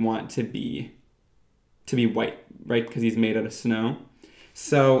image you would want to be white, right? Because he's made out of snow.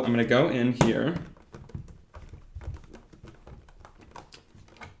 So I'm gonna go in here.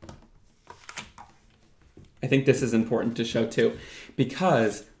 I think this is important to show too,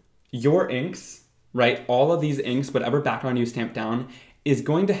 because your inks, right, all of these inks, whatever background you stamp down, is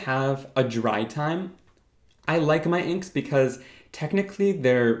going to have a dry time. I like my inks because technically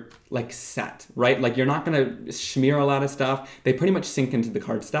they're like set, right? Like you're not gonna smear a lot of stuff. They pretty much sink into the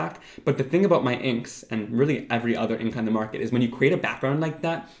cardstock. But the thing about my inks, and really every other ink on the market, is when you create a background like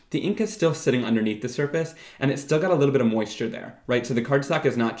that, the ink is still sitting underneath the surface and it's still got a little bit of moisture there, right? So the cardstock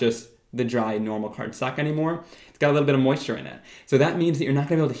is not just the dry normal cardstock anymore. It's got a little bit of moisture in it. So that means that you're not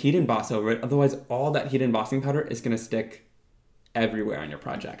gonna be able to heat emboss over it. Otherwise, all that heat embossing powder is gonna stick everywhere on your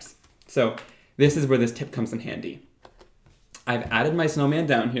projects. So this is where this tip comes in handy. I've added my snowman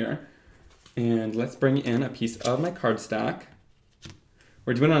down here, and let's bring in a piece of my cardstock.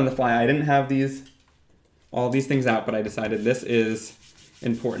 We're doing it on the fly. I didn't have all these things out, but I decided this is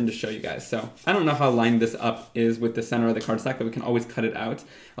important to show you guys. So I don't know how lined this up is with the center of the cardstock, but we can always cut it out.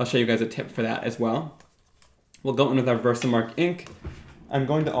 I'll show you guys a tip for that as well. We'll go in with our Versamark ink. I'm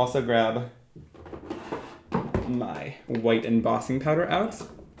going to also grab my white embossing powder out.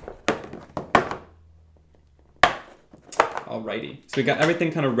 Alrighty, so we got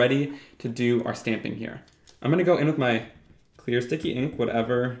everything kind of ready to do our stamping here. I'm gonna go in with my clear sticky ink,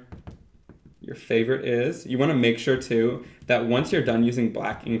 whatever your favorite is. You wanna make sure too that once you're done using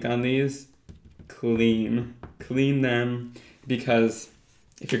black ink on these, clean them, because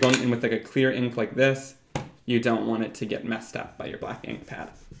if you're going in with like a clear ink like this, you don't want it to get messed up by your black ink pad.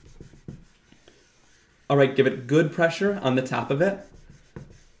 All right, give it good pressure on the top of it.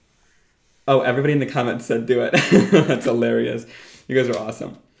 Oh, everybody in the comments said do it. That's hilarious. You guys are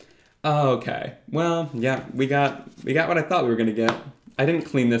awesome. Okay, well, yeah, we got what I thought we were gonna get. I didn't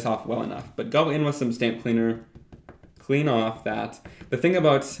clean this off well enough, but go in with some stamp cleaner, clean off that. The thing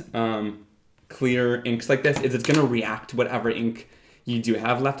about clear inks like this is it's gonna react to whatever ink you do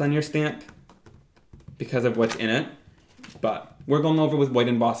have left on your stamp because of what's in it. But we're going over with white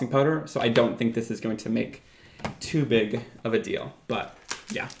embossing powder, so I don't think this is going to make too big of a deal. But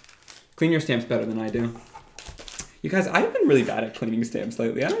yeah, clean your stamps better than I do. You guys, I've been really bad at cleaning stamps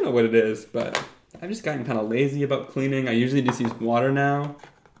lately. I don't know what it is, but I've just gotten kind of lazy about cleaning. I usually just use water now.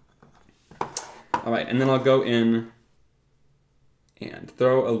 All right, and then I'll go in and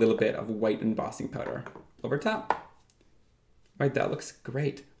throw a little bit of white embossing powder over top. Right, that looks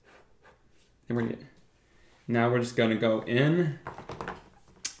great. And now we're just gonna go in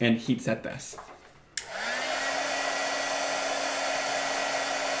and heat set this.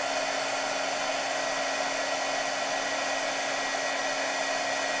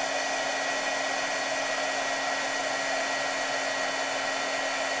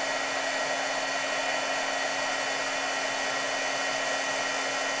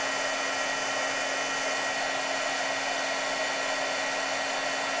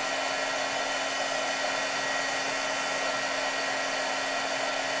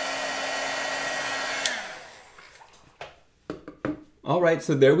 All right,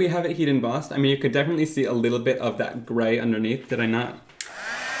 so there we have it heat embossed. I mean, you could definitely see a little bit of that gray underneath. Did I not?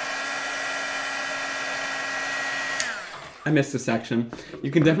 I missed a section.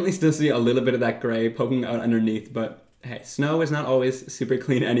 You can definitely still see a little bit of that gray poking out underneath, but hey, snow is not always super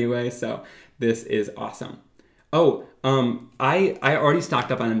clean anyway, so this is awesome. Oh, I already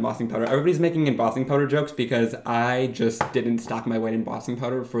stocked up on embossing powder. Everybody's making embossing powder jokes because I just didn't stock my white embossing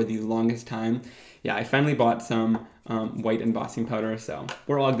powder for the longest time. Yeah, I finally bought some white embossing powder, so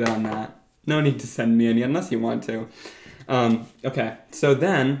we're all good on that. No need to send me any unless you want to. Okay, so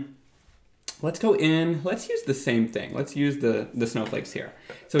then let's go in, let's use the same thing. Let's use the snowflakes here.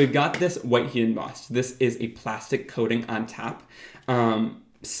 So we've got this white heat embossed. This is a plastic coating on top.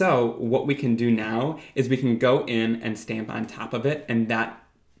 So what we can do now is we can go in and stamp on top of it, and that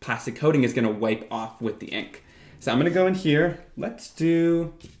plastic coating is gonna wipe off with the ink. So I'm gonna go in here, let's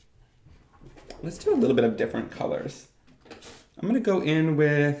do a little bit of different colors. I'm gonna go in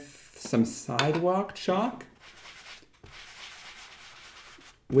with some sidewalk chalk,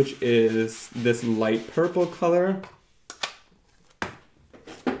 which is this light purple color.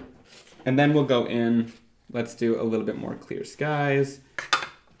 And then we'll go in, let's do a little bit more clear skies.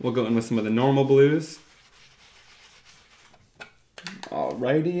 We'll go in with some of the normal blues.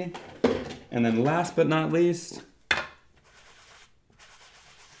 Alrighty. And then last but not least,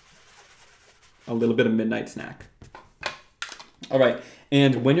 a little bit of Midnight Snack. All right,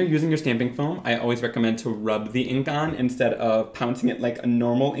 and when you're using your stamping foam, I always recommend to rub the ink on instead of pouncing it like a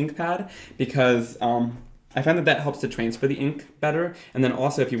normal ink pad, because I find that helps to transfer the ink better. And then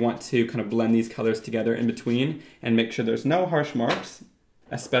also if you want to kind of blend these colors together in between and make sure there's no harsh marks,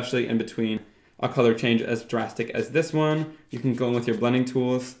 especially in between a color change as drastic as this one. You can go in with your blending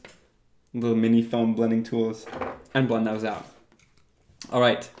tools, little mini foam blending tools, and blend those out. All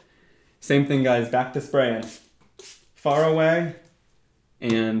right, same thing guys, back to spraying. Far away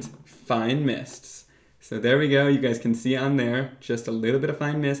and fine mists. So there we go, you guys can see on there, just a little bit of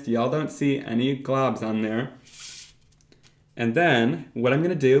fine mist. Y'all don't see any globs on there. And then what I'm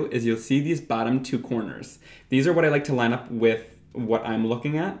gonna do is you'll see these bottom two corners. These are what I like to line up with what I'm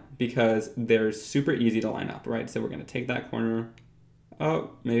looking at because they're super easy to line up, right? So we're gonna take that corner.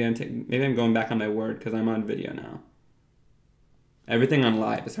 Oh, maybe I'm going back on my word because I'm on video now. Everything on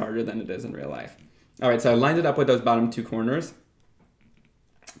live is harder than it is in real life. All right, so I lined it up with those bottom two corners.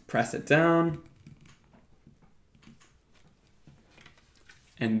 Press it down.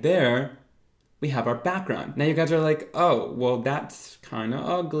 And there we have our background. Now you guys are like, oh, well that's kind of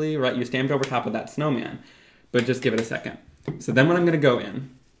ugly, right? You stamped over top of that snowman, but just give it a second. So then what I'm gonna go in,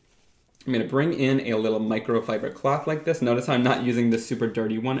 I'm gonna bring in a little microfiber cloth like this. Notice how I'm not using this super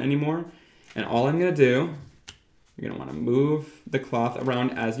dirty one anymore. And all I'm gonna do, you're gonna wanna move the cloth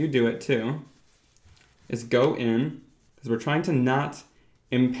around as you do it too, is go in, because we're trying to not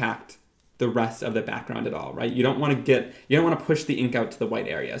impact the rest of the background at all, right? You don't want to push the ink out to the white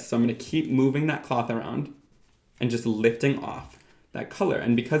areas. So I'm going to keep moving that cloth around and just lifting off that color.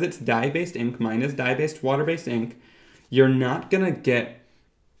 And because it's dye-based ink, mine is dye-based water-based ink, you're not going to get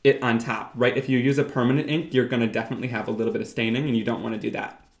it on top, right? If you use a permanent ink, you're going to definitely have a little bit of staining and you don't want to do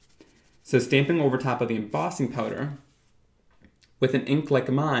that. So stamping over top of the embossing powder with an ink like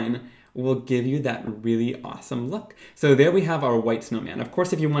mine will give you that really awesome look. So there we have our white snowman. Of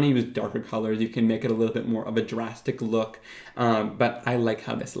course, if you want to use darker colors, you can make it a little bit more of a drastic look, but I like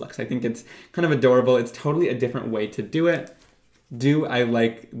how this looks. I think it's kind of adorable. It's totally a different way to do it. Do I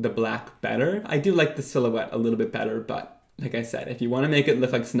like the black better? I do like the silhouette a little bit better, but like I said, if you want to make it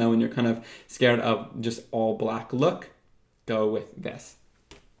look like snow and you're kind of scared of just all black look, go with this.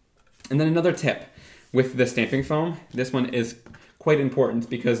 And then another tip with the stamping foam, this one is quite important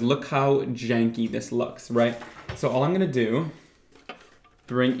because look how janky this looks, right? So all I'm gonna do,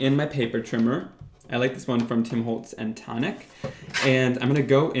 bring in my paper trimmer. I like this one from Tim Holtz and Tonic. And I'm gonna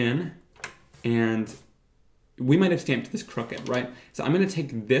go in and we might have stamped this crooked, right? So I'm gonna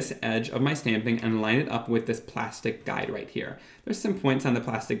take this edge of my stamping and line it up with this plastic guide right here. There's some points on the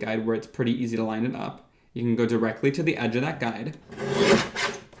plastic guide where it's pretty easy to line it up. You can go directly to the edge of that guide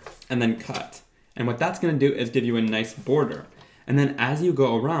and then cut. And what that's gonna do is give you a nice border. And then as you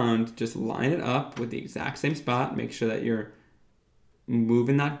go around, just line it up with the exact same spot. Make sure that you're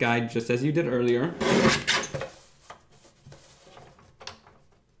moving that guide just as you did earlier.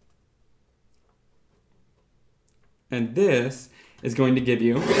 And this is going to give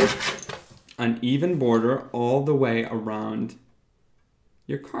you an even border all the way around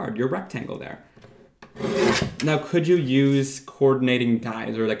your card, your rectangle there. Now, could you use coordinating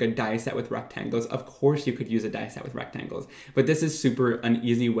dies or like a die set with rectangles? Of course you could use a die set with rectangles, but this is super an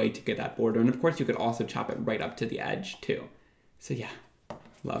easy way to get that border. And of course you could also chop it right up to the edge too. So yeah,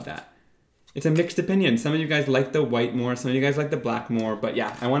 love that. It's a mixed opinion. Some of you guys like the white more, some of you guys like the black more, but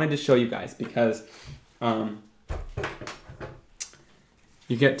yeah, I wanted to show you guys because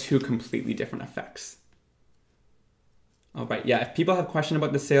you get two completely different effects. All right, yeah, if people have questions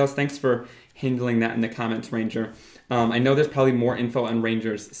about the sales, thanks for handling that in the comments, Ranger. I know there's probably more info on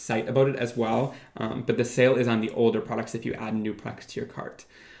Ranger's site about it as well, but the sale is on the older products if you add new products to your cart.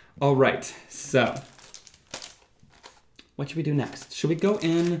 All right, so what should we do next? Should we go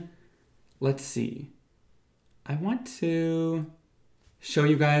in? Let's see. I want to show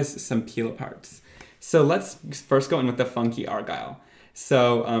you guys some peel aparts. So let's first go in with the funky Argyle.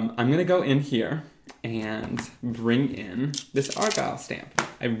 So I'm gonna go in here and bring in this Argyle stamp.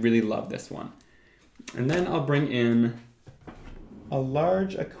 I really love this one. And then I'll bring in a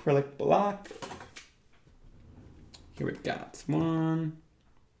large acrylic block. Here we've got one.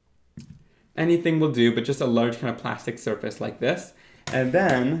 Anything will do, but just a large kind of plastic surface like this. And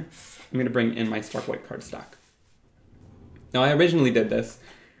then I'm gonna bring in my stark white cardstock. Now I originally did this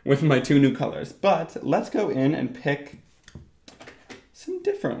with my two new colors, but let's go in and pick some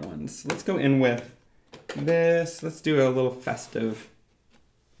different ones. Let's go in with this. Let's do a little festive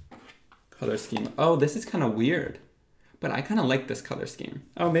color scheme. Oh, this is kind of weird, but I kind of like this color scheme.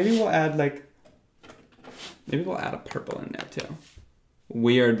 Oh, maybe we'll add a purple in there too.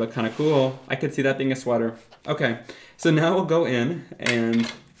 Weird, but kind of cool. I could see that being a sweater. Okay, so now we'll go in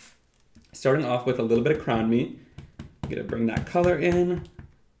and starting off with a little bit of crown meat. I'm gonna bring that color in.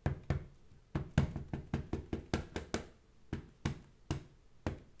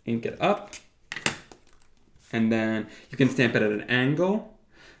 Ink it up. And then you can stamp it at an angle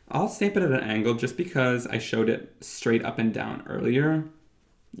I'll stamp it at an angle just because I showed it straight up and down earlier.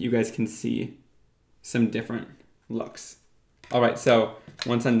 You guys can see some different looks. All right, so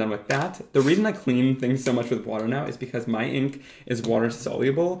once I'm done with that, the reason I clean things so much with water now is because my ink is water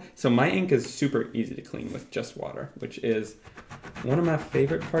soluble. So my ink is super easy to clean with just water, which is one of my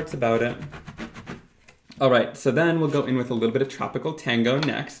favorite parts about it. All right, so then we'll go in with a little bit of Tropical Tango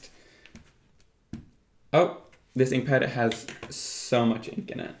next. Oh, this ink pad has so much ink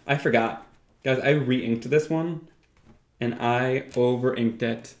in it. I forgot. Guys, I re-inked this one and I over-inked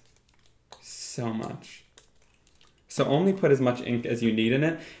it so much. So only put as much ink as you need in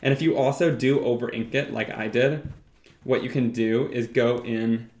it. And if you also do over-ink it like I did, what you can do is go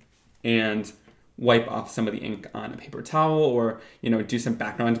in and wipe off some of the ink on a paper towel, or do some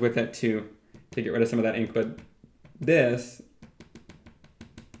backgrounds with it to get rid of some of that ink. But this,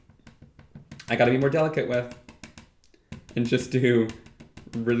 I gotta be more delicate with and just do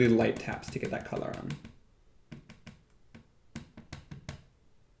really light taps to get that color on.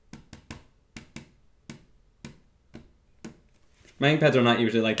 My ink pads are not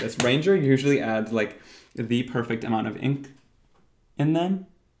usually like this. Ranger usually adds like the perfect amount of ink in them.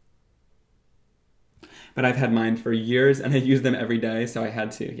 But I've had mine for years and I use them every day, so I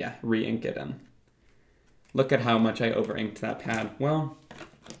had to, re-ink it in. Look at how much I over-inked that pad. Well,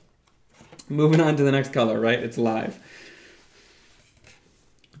 moving on to the next color, right? It's live.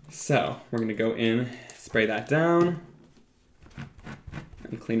 So we're gonna go in, spray that down,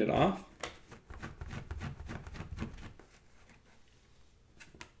 and clean it off.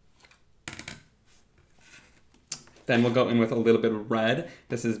 Then we'll go in with a little bit of red.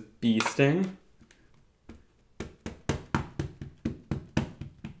 This is Bee Sting.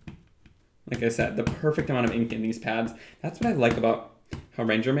 Like I said, the perfect amount of ink in these pads. That's what I like about how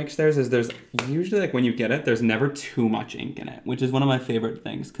Ranger makes theirs, is there's usually, like when you get it, there's never too much ink in it, which is one of my favorite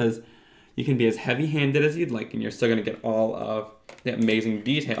things, because you can be as heavy-handed as you'd like and you're still gonna get all of the amazing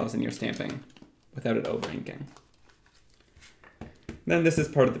details in your stamping without it over-inking. Then this is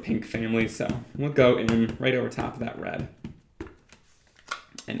part of the pink family, so we'll go in right over top of that red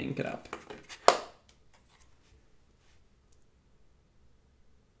and ink it up.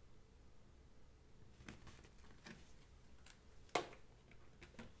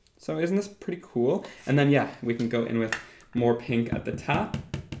 So isn't this pretty cool? And then we can go in with more pink at the top.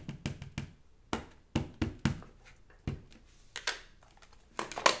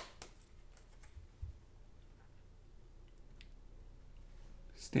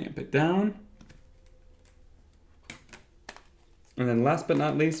 Stamp it down. And then last but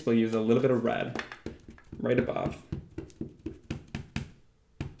not least, we'll use a little bit of red right above.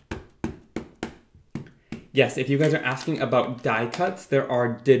 Yes, if you guys are asking about die cuts, there are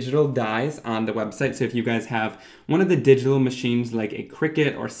digital dies on the website. So if you guys have one of the digital machines like a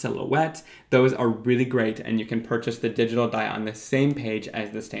Cricut or Silhouette, those are really great and you can purchase the digital die on the same page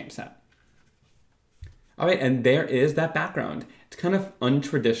as the stamp set. All right, and there is that background. It's kind of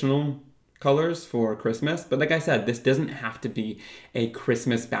untraditional colors for Christmas, but like I said, this doesn't have to be a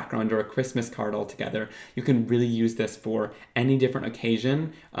Christmas background or a Christmas card altogether. You can really use this for any different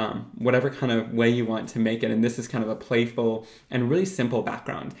occasion, whatever kind of way you want to make it, and this is kind of a playful and really simple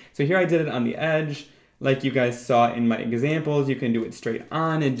background. So here I did it on the edge. Like you guys saw in my examples, you can do it straight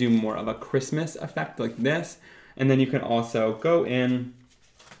on and do more of a Christmas effect like this, and then you can also go in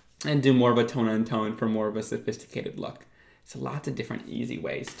and do more of a tone-on-tone for more of a sophisticated look. So lots of different easy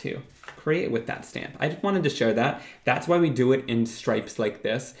ways to create with that stamp. I just wanted to share that. That's why we do it in stripes like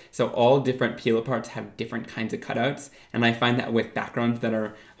this. So all different peel aparts have different kinds of cutouts. And I find that with backgrounds that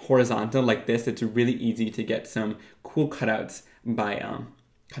are horizontal like this, it's really easy to get some cool cutouts by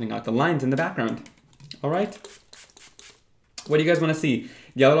cutting out the lines in the background. All right. What do you guys want to see?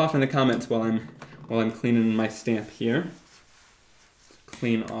 Yell it off in the comments while I'm cleaning my stamp here.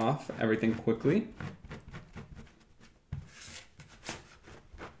 Clean off everything quickly.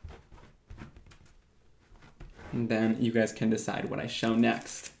 And then you guys can decide what I show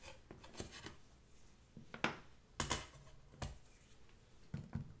next.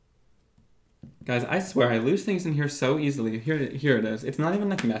 Guys, I swear I lose things in here so easily. Here it is. It's not even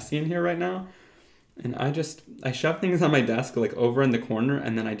like messy in here right now. And I shove things on my desk like over in the corner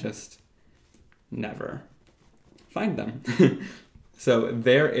and then I just never find them. So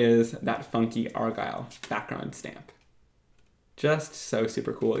there is that funky Argyle background stamp. Just so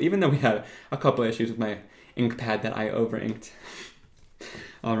super cool, even though we had a couple issues with my ink pad that I over-inked.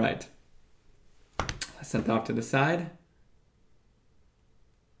 All right, let's set that off to the side.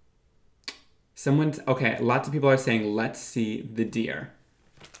 Okay, lots of people are saying, let's see the deer.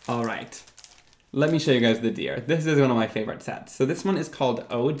 All right, let me show you guys the deer. This is one of my favorite sets. So this one is called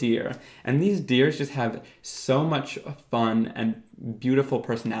Oh Deer, and these deers just have so much fun and beautiful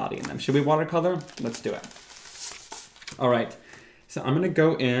personality in them. Should we watercolor? Let's do it. All right, so I'm gonna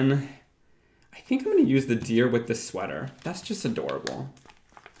go in, I think I'm gonna use the deer with the sweater. That's just adorable.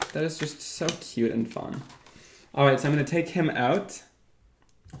 That is just so cute and fun. All right, so I'm gonna take him out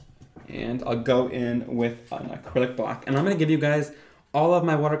and I'll go in with an acrylic block, and I'm gonna give you guys all of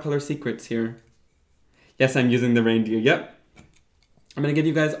my watercolor secrets here. Yes, I'm using the reindeer, yep. I'm gonna give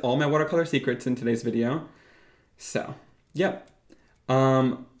you guys all my watercolor secrets in today's video. So, yep.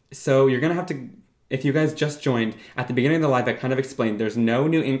 So you're gonna have to, if you guys just joined, at the beginning of the live I kind of explained there's no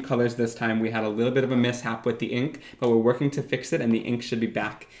new ink colors this time. We had a little bit of a mishap with the ink, but we're working to fix it, and the ink should be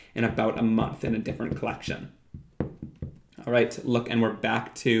back in about a month in a different collection. All right, look, and we're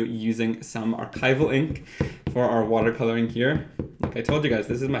back to using some archival ink for our watercoloring here. Like I told you guys,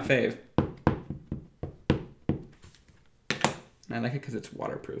 this is my fave. And I like it because it's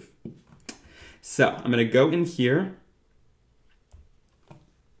waterproof. So I'm gonna go in here,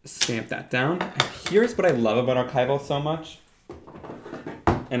 stamp that down. And here's what I love about archival so much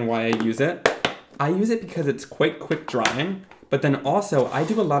and why I use it. I use it because it's quite quick drying, but then also I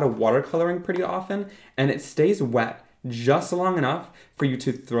do a lot of watercoloring pretty often, and it stays wet just long enough for you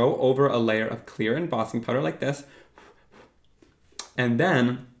to throw over a layer of clear embossing powder like this, and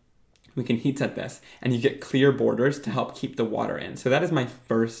then we can heat set this and you get clear borders to help keep the water in. So that is my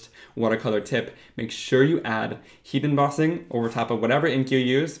first watercolor tip. Make sure you add heat embossing over top of whatever ink you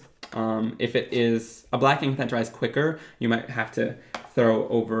use. If it is a black ink that dries quicker, you might have to throw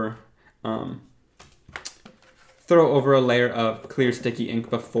over a layer of clear sticky ink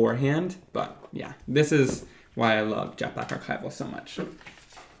beforehand. But yeah, this is why I love Jet Black Archival so much. All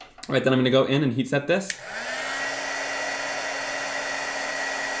right, then I'm gonna go in and heat set this.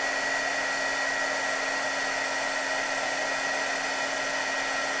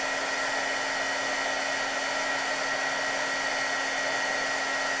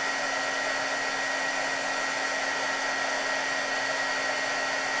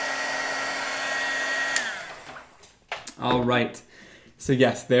 All right. So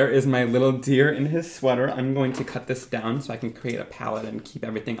yes, there is my little deer in his sweater. I'm going to cut this down so I can create a palette and keep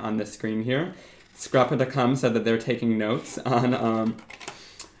everything on the screen here. Scrappa.com said that they're taking notes on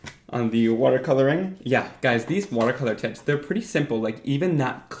the watercoloring. Yeah, guys, these watercolor tips, they're pretty simple. Like even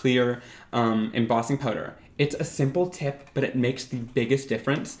that clear embossing powder, it's a simple tip, but it makes the biggest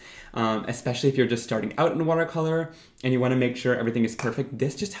difference, especially if you're just starting out in watercolor and you want to make sure everything is perfect.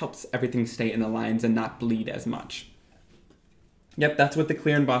 This just helps everything stay in the lines and not bleed as much. Yep, that's what the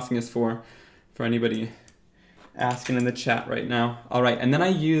clear embossing is for anybody asking in the chat right now. All right, and then I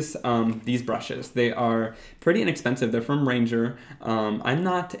use these brushes. They are pretty inexpensive. They're from Ranger. I'm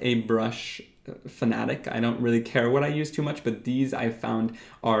not a brush fanatic. I don't really care what I use too much, but these I found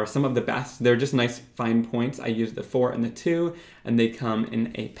are some of the best. They're just nice fine points. I use the 4 and the 2, and they come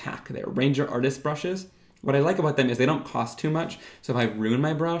in a pack. They're Ranger Artist brushes. What I like about them is they don't cost too much, so if I ruin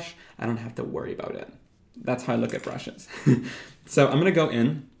my brush, I don't have to worry about it. That's how I look at brushes. So I'm gonna go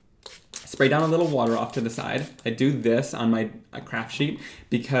in, spray down a little water off to the side. I do this on my craft sheet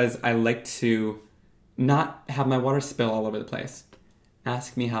because I like to not have my water spill all over the place.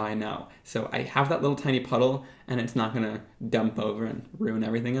 Ask me how I know. So I have that little tiny puddle and it's not gonna dump over and ruin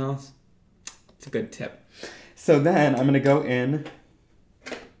everything else. It's a good tip. So then I'm gonna go in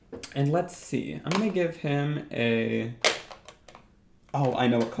and let's see. I'm gonna give him a, oh, I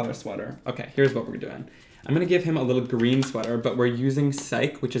know what color sweater. Okay, here's what we're doing. I'm gonna give him a little green sweater, but we're using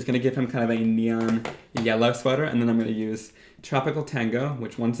Psych, which is gonna give him kind of a neon yellow sweater, and then I'm gonna use Tropical Tango,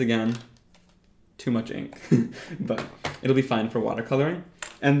 which once again, too much ink, but it'll be fine for watercoloring.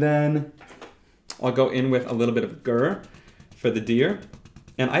 And then I'll go in with a little bit of Gur for the deer,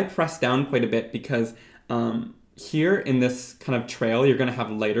 and I press down quite a bit because here in this kind of trail, you're gonna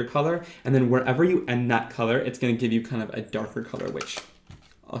have lighter color, and then wherever you end that color, it's gonna give you kind of a darker color, which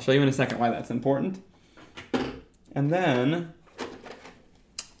I'll show you in a second why that's important. And then,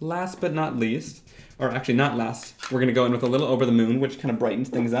 last but not least, or actually not last, we're gonna go in with a little Over the Moon, which kind of brightens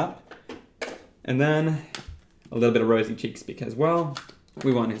things up. And then a little bit of Rosy Cheeks because, well,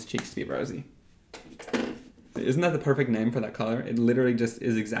 we want his cheeks to be rosy. Isn't that the perfect name for that color? It literally just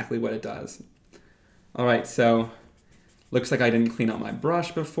is exactly what it does. All right, so looks like I didn't clean out my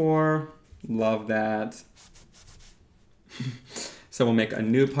brush before. Love that. So we'll make a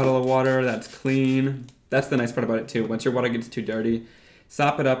new puddle of water that's clean. That's the nice part about it too. Once your water gets too dirty,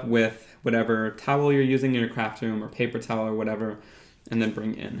 sop it up with whatever towel you're using in your craft room or paper towel or whatever, and then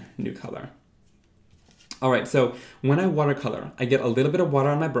bring in new color. All right, so when I watercolor, I get a little bit of water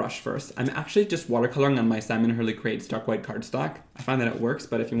on my brush first. I'm actually just watercoloring on my Simon Hurley Create Stark White cardstock. I find that it works,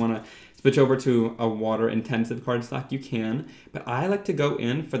 but if you want to switch over to a water-intensive cardstock, you can. But I like to go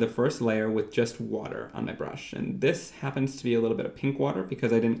in for the first layer with just water on my brush. And this happens to be a little bit of pink water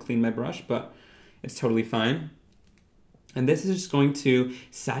because I didn't clean my brush, but it's totally fine. And this is just going to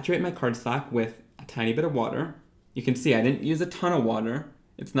saturate my cardstock with a tiny bit of water. You can see I didn't use a ton of water.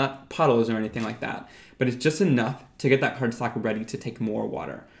 It's not puddles or anything like that, but it's just enough to get that cardstock ready to take more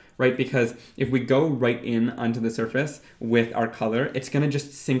water, right? Because if we go right in onto the surface with our color, it's gonna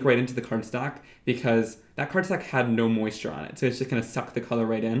just sink right into the cardstock because that cardstock had no moisture on it. So it's just gonna suck the color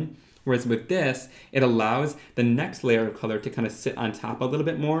right in. Whereas with this, it allows the next layer of color to kind of sit on top a little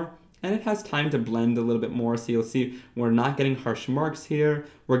bit more, and it has time to blend a little bit more. So you'll see we're not getting harsh marks here.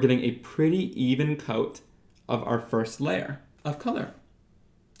 We're getting a pretty even coat of our first layer of color.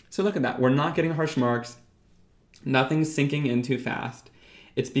 So look at that, we're not getting harsh marks, nothing's sinking in too fast.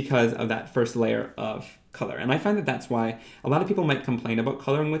 It's because of that first layer of color. And I find that that's why a lot of people might complain about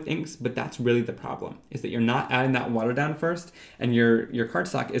coloring with inks, but that's really the problem, is that you're not adding that water down first and your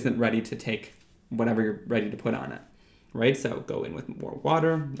cardstock isn't ready to take whatever you're ready to put on it, right? So go in with more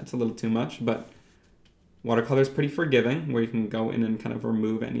water, that's a little too much, but watercolor is pretty forgiving, where you can go in and kind of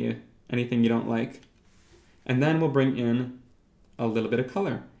remove anything you don't like. And then we'll bring in a little bit of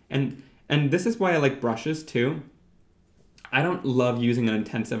color. And this is why I like brushes too. I don't love using an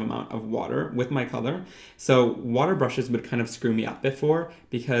intensive amount of water with my color. So water brushes would kind of screw me up before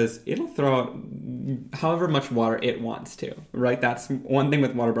because it'll throw out however much water it wants to, right? That's one thing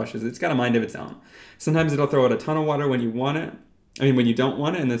with water brushes. It's got a mind of its own. Sometimes it'll throw out a ton of water when you want it. When you don't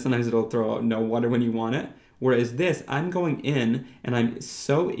want it, and then sometimes it'll throw out no water when you want it. Whereas this, I'm going in and I'm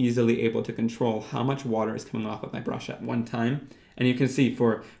so easily able to control how much water is coming off of my brush at one time. And you can see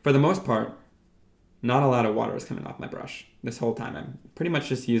for the most part, not a lot of water is coming off my brush this whole time. I'm pretty much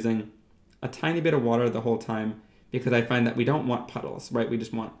just using a tiny bit of water the whole time because I find that we don't want puddles, right? We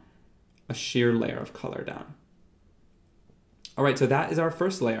just want a sheer layer of color down. All right, so that is our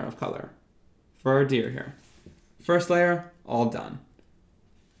first layer of color for our deer here. First layer, all done.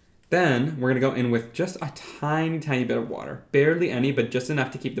 Then we're gonna go in with just a tiny, tiny bit of water, barely any, but just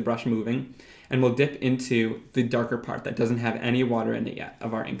enough to keep the brush moving. And we'll dip into the darker part that doesn't have any water in it yet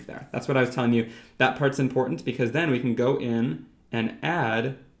of our ink there. That's what I was telling you. That part's important because then we can go in and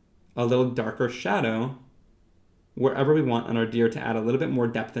add a little darker shadow wherever we want on our deer to add a little bit more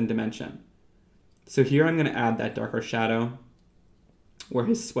depth and dimension. So here I'm gonna add that darker shadow where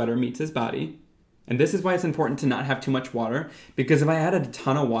his sweater meets his body. And this is why it's important to not have too much water, because if I added a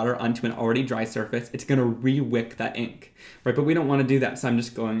ton of water onto an already dry surface, it's gonna re-wick that ink, right? But we don't wanna do that, so I'm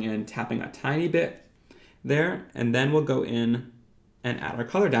just going in, tapping a tiny bit there, and then we'll go in and add our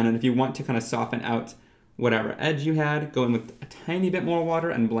color down. And if you want to kind of soften out whatever edge you had, go in with a tiny bit more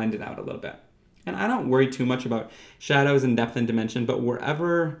water and blend it out a little bit. And I don't worry too much about shadows and depth and dimension, but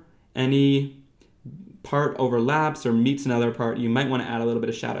wherever any part overlaps or meets another part, you might want to add a little bit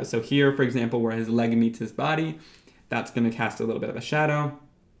of shadow. So here, for example, where his leg meets his body, that's going to cast a little bit of a shadow.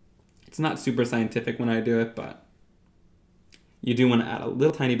 It's not super scientific when I do it, but you do want to add a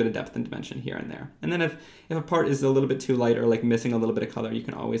little tiny bit of depth and dimension here and there. And then if a part is a little bit too light or like missing a little bit of color, you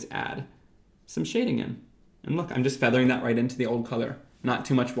can always add some shading in. And look, I'm just feathering that right into the old color. Not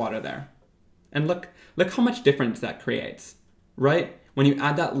too much water there. And look how much difference that creates, right? When you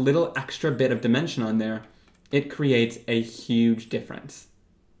add that little extra bit of dimension on there, it creates a huge difference.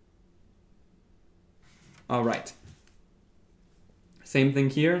 All right. Same thing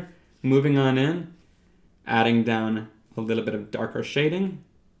here, moving on in, adding down a little bit of darker shading,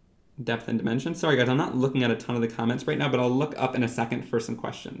 depth and dimension. Sorry guys, I'm not looking at a ton of the comments right now, but I'll look up in a second for some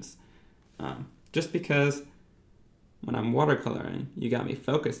questions. Just because when I'm watercoloring, you got me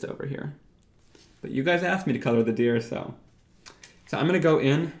focused over here. But you guys asked me to color the deer, so I'm gonna go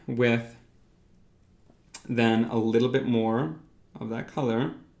in with then a little bit more of that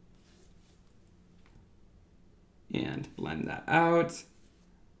color and blend that out.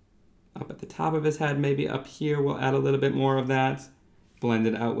 Up at the top of his head, maybe up here, we'll add a little bit more of that. Blend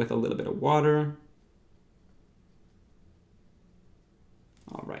it out with a little bit of water.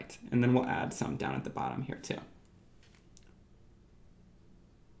 All right, and then we'll add some down at the bottom here too.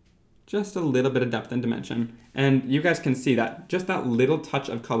 Just a little bit of depth and dimension. And you guys can see that just that little touch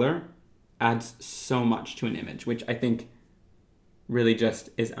of color adds so much to an image, which I think really just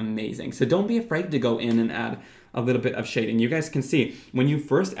is amazing. So don't be afraid to go in and add a little bit of shading. You guys can see when you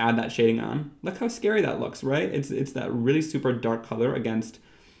first add that shading on, look how scary that looks, right? It's that really super dark color against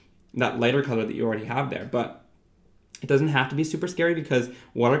that lighter color that you already have there. But it doesn't have to be super scary because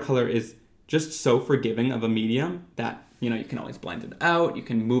watercolor is just so forgiving of a medium that, you know, you can always blend it out, you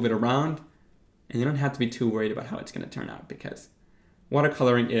can move it around, and you don't have to be too worried about how it's going to turn out because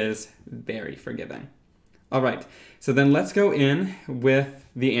watercoloring is very forgiving. All right, so then let's go in with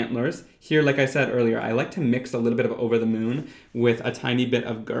the antlers. Here, like I said earlier, I like to mix a little bit of Over the Moon with a tiny bit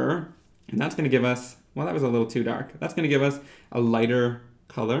of Gur, and that's going to give us, well, that was a little too dark. That's going to give us a lighter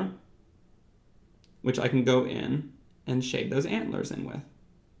color, which I can go in and shade those antlers in with.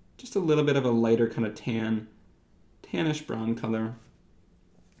 Just a little bit of a lighter kind of tannish brown color.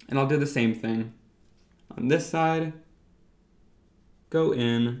 And I'll do the same thing on this side. Go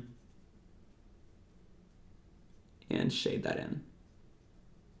in and shade that in.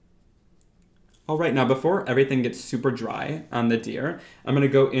 All right, now before everything gets super dry on the deer, I'm gonna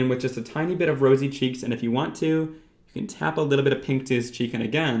go in with just a tiny bit of rosy cheeks, and if you want to, you can tap a little bit of pink to his cheek, and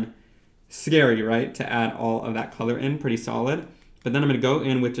again, scary, right, to add all of that color in, pretty solid. But then I'm gonna go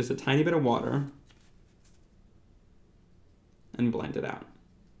in with just a tiny bit of water and blend it out.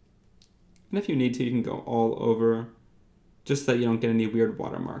 And if you need to, you can go all over, just so you don't get any weird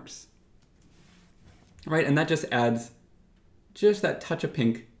watermarks. All right, and that just adds just that touch of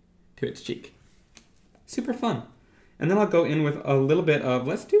pink to its cheek. Super fun. And then I'll go in with a little bit of,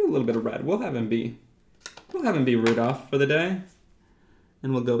 let's do a little bit of red. We'll have him be Rudolph for the day.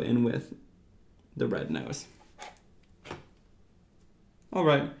 And we'll go in with the red nose. All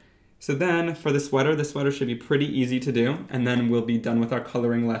right, so then for the sweater should be pretty easy to do, and then we'll be done with our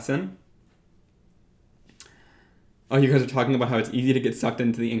coloring lesson. Oh, you guys are talking about how it's easy to get sucked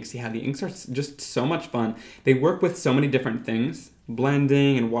into the inks. Yeah, the inks are just so much fun. They work with so many different things.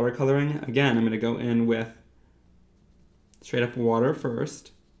 Blending and watercoloring. Again, I'm going to go in with straight up water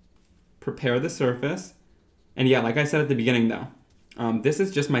first. Prepare the surface. And yeah, like I said at the beginning though, this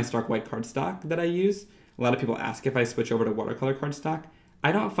is just my stark white cardstock that I use. A lot of people ask if I switch over to watercolor cardstock.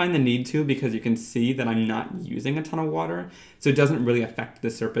 I don't find the need to because you can see that I'm not using a ton of water, so it doesn't really affect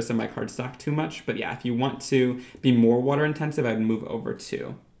the surface of my cardstock too much. But yeah, if you want to be more water intensive, I'd move over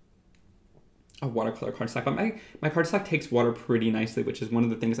to a watercolor cardstock. But my cardstock takes water pretty nicely, which is one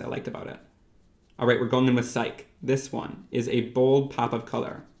of the things I liked about it. All right, we're going in with Psych. This one is a bold pop of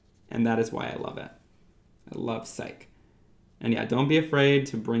color, and that is why I love it. I love Psych. And yeah, don't be afraid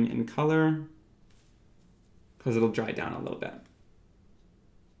to bring in color because it'll dry down a little bit.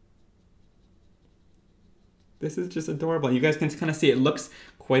 This is just adorable. You guys can kind of see it looks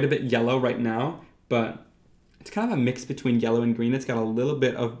quite a bit yellow right now, but it's kind of a mix between yellow and green. It's got a little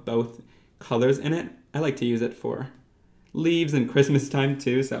bit of both colors in it. I like to use it for leaves and Christmas time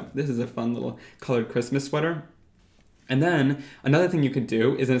too, so this is a fun little colored Christmas sweater. And then another thing you could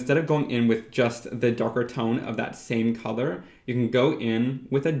do is instead of going in with just the darker tone of that same color, you can go in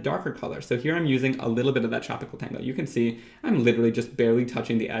with a darker color. So here I'm using a little bit of that Tropical Tango. You can see I'm literally just barely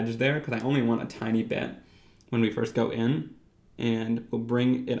touching the edge there because I only want a tiny bit when we first go in, and we'll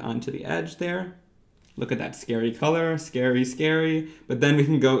bring it onto the edge there. Look at that scary color, scary, scary. But then we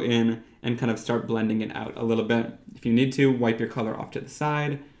can go in and kind of start blending it out a little bit. If you need to, wipe your color off to the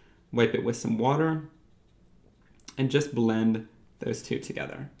side, wipe it with some water, and just blend those two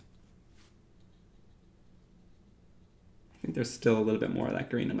together. I think there's still a little bit more of that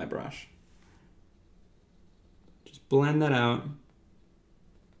green in my brush. Just blend that out.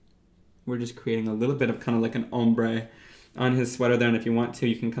 We're just creating a little bit of kind of like an ombre on his sweater there, and if you want to,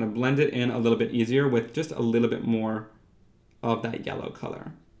 you can kind of blend it in a little bit easier with just a little bit more of that yellow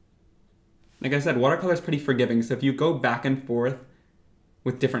color. Like I said, watercolor is pretty forgiving, so if you go back and forth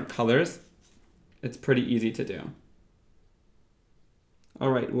with different colors, it's pretty easy to do.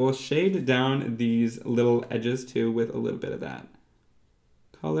 All right, we'll shade down these little edges too with a little bit of that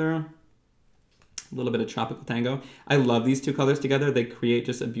color. A little bit of Tropical Tango. I love these two colors together. They create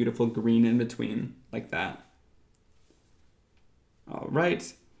just a beautiful green in between, like that. All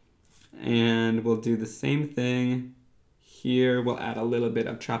right, and we'll do the same thing here. We'll add a little bit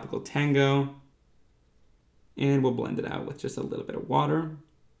of Tropical Tango, and we'll blend it out with just a little bit of water.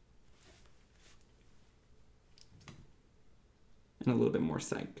 And a little bit more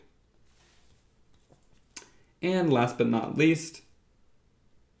Psych. And last but not least,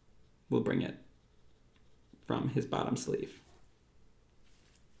 we'll bring it from his bottom sleeve.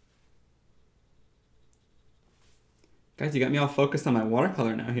 Guys, you got me all focused on my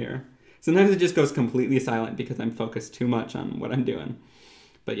watercolor now here. Sometimes it just goes completely silent because I'm focused too much on what I'm doing.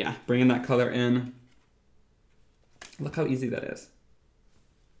 But yeah, bringing that color in. Look how easy that is.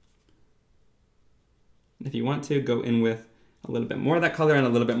 And if you want to, go in with a little bit more of that color and a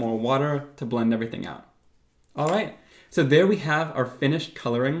little bit more water to blend everything out. All right, so there we have our finished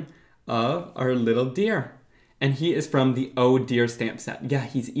coloring of our little deer. And he is from the Oh Dear stamp set. Yeah,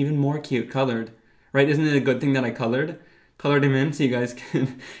 he's even more cute colored, right? Isn't it a good thing that I colored him in so you guys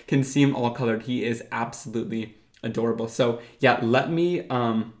can see him all colored? He is absolutely adorable. So yeah, let me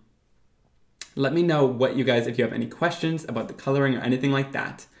know what you guys, if you have any questions about the coloring or anything like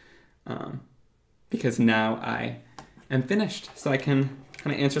that, because now I am finished, so I can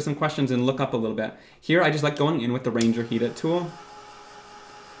kind of answer some questions and look up a little bit. Here, I just like going in with the Ranger Heat It tool.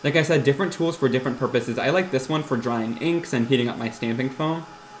 Like I said, different tools for different purposes. I like this one for drying inks and heating up my stamping foam.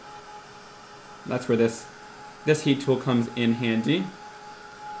 That's where this heat tool comes in handy.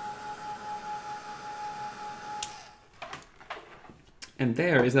 And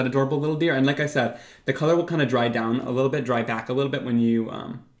there is that adorable little deer. And like I said, the color will kind of dry down a little bit, dry back a little bit when you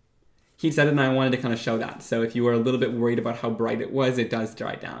heat set it, and I wanted to kind of show that. So if you were a little bit worried about how bright it was, it does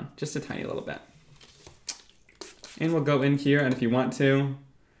dry down, just a tiny little bit. And we'll go in here, and if you want to,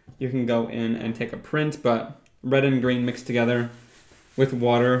 you can go in and take a print, but red and green mixed together with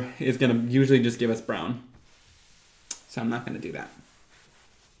water is gonna usually just give us brown. So I'm not gonna do that.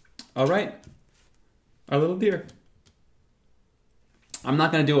 All right, our little deer. I'm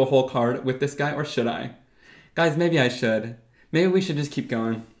not gonna do a whole card with this guy, or should I? Guys, maybe I should. Maybe we should just keep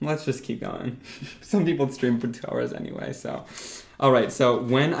going. Let's just keep going. Some people stream for 2 hours anyway, so. All right, so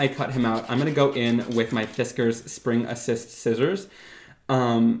when I cut him out, I'm gonna go in with my Fiskars Spring Assist scissors.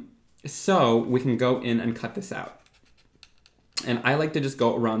 So we can go in and cut this out. And I like to just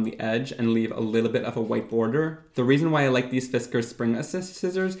go around the edge and leave a little bit of a white border. The reason why I like these Fiskars Spring Assist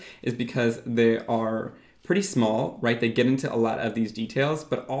scissors is because they are pretty small, right? They get into a lot of these details,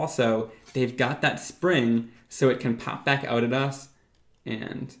 but also they've got that spring so it can pop back out at us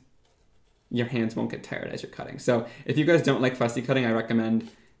and your hands won't get tired as you're cutting. So if you guys don't like fussy cutting, I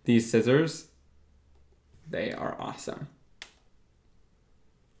recommend these scissors. They are awesome.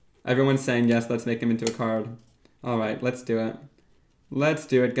 Everyone's saying yes, let's make him into a card. All right, let's do it. Let's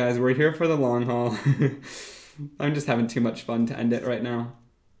do it, guys. We're here for the long haul. I'm just having too much fun to end it right now.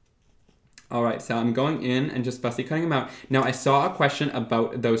 All right, so I'm going in and just fussy cutting them out. Now, I saw a question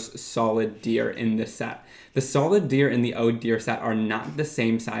about those solid deer in this set. The solid deer in the Oh Deer set are not the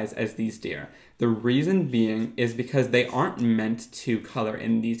same size as these deer. The reason being is because they aren't meant to color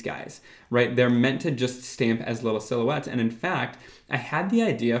in these guys, right? They're meant to just stamp as little silhouettes. And in fact, I had the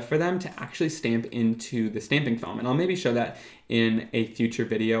idea for them to actually stamp into the stamping foam. And I'll maybe show that in a future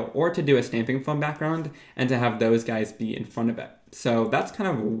video, or to do a stamping foam background and to have those guys be in front of it. So that's kind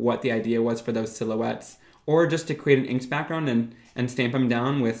of what the idea was for those silhouettes, or just to create an inks background and stamp them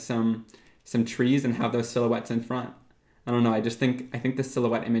down with some trees and have those silhouettes in front. I don't know, I think the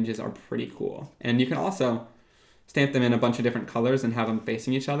silhouette images are pretty cool. And you can also stamp them in a bunch of different colors and have them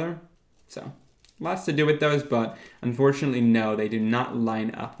facing each other. So lots to do with those, but unfortunately, no, they do not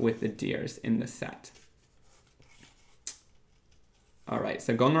line up with the deers in the set. All right,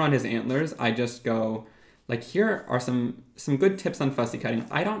 so going around his antlers, I just go, like, here are some good tips on fussy cutting.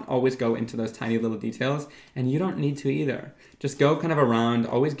 I don't always go into those tiny little details, and you don't need to either. Just go kind of around,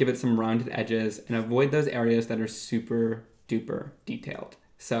 always give it some rounded edges, and avoid those areas that are super duper detailed.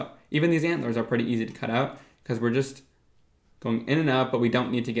 So even these antlers are pretty easy to cut out because we're just going in and out, but we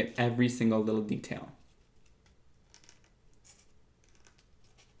don't need to get every single little detail.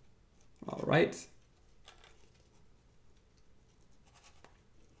 All right.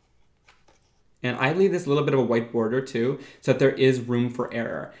 And I leave this little bit of a white border too, so that there is room for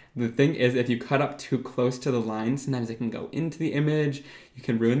error. The thing is, if you cut up too close to the line, sometimes it can go into the image, you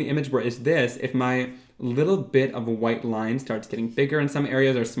can ruin the image, whereas this, if my little bit of a white line starts getting bigger in some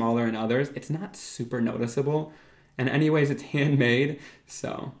areas or smaller in others, it's not super noticeable. And anyways, it's handmade,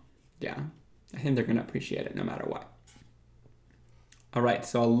 so yeah, I think they're gonna appreciate it no matter what. All right,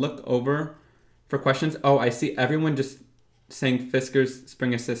 so I'll look over for questions. Oh, I see everyone just saying Fiskars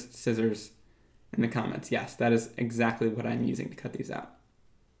Spring Assist scissors in the comments. Yes, that is exactly what I'm using to cut these out.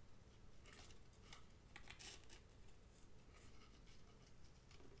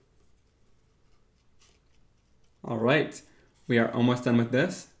 All right, we are almost done with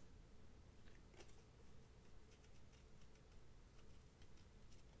this.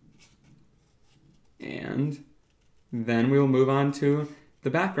 And then we will move on to the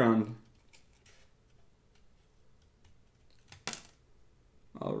background.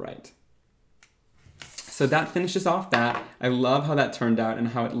 All right. So that finishes off that. I love how that turned out and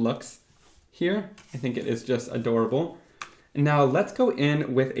how it looks here. I think it is just adorable. And now let's go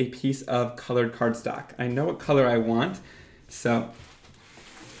in with a piece of colored cardstock. I know what color I want, so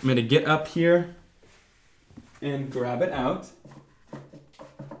I'm gonna get up here and grab it out.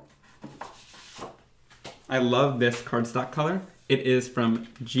 I love this cardstock color. It is from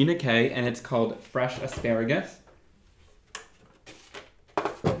Gina K, and it's called Fresh Asparagus.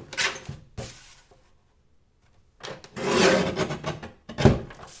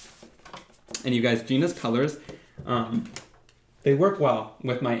 And you guys, Gina's colors, they work well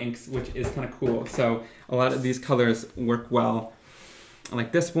with my inks, which is kind of cool. So a lot of these colors work well.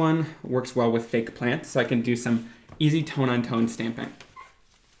 Like this one works well with fake plants, so I can do some easy tone-on-tone stamping.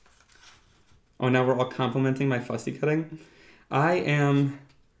 Oh, now we're all complimenting my fussy cutting. I am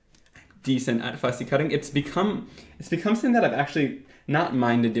decent at fussy cutting. It's become something that I've actually not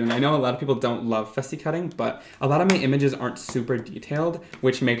minded doing. I know a lot of people don't love fussy cutting, but a lot of my images aren't super detailed,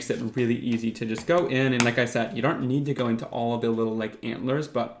 which makes it really easy to just go in. And like I said, you don't need to go into all of the little like antlers,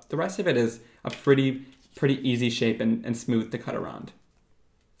 but the rest of it is a pretty easy shape and smooth to cut around.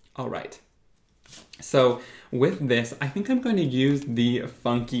 All right. So with this, I think I'm going to use the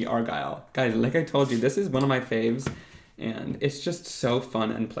Funky Argyle. Guys, like I told you, this is one of my faves, and it's just so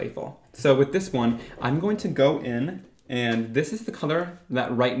fun and playful. So with this one, I'm going to go in, and this is the color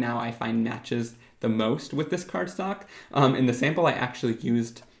that right now I find matches the most with this cardstock. In the sample, I actually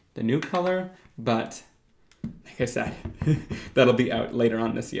used the new color, but like I said, that'll be out later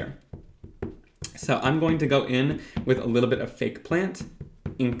on this year. So I'm going to go in with a little bit of fake plant,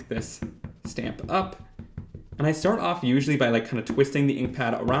 ink this stamp up, and I start off usually by like kind of twisting the ink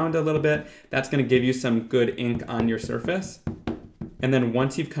pad around a little bit. That's going to give you some good ink on your surface. And then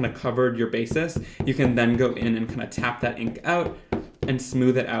once you've kind of covered your basis, you can then go in and kind of tap that ink out and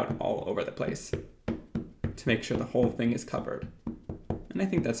smooth it out all over the place to make sure the whole thing is covered. And I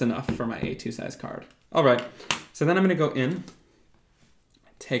think that's enough for my A2 size card. All right, so then I'm going to go in,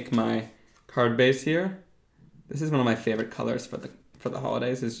 take my card base here. This is one of my favorite colors for the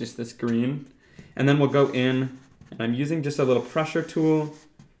holidays, is just this green. And then we'll go in, and I'm using just a little pressure tool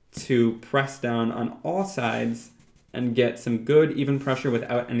to press down on all sides and get some good even pressure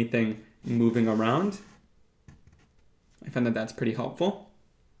without anything moving around. I find that that's pretty helpful.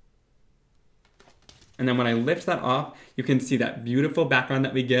 And then when I lift that off, you can see that beautiful background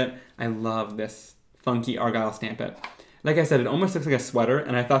that we get. I love this Funky Argyle stamp it. Like I said, it almost looks like a sweater,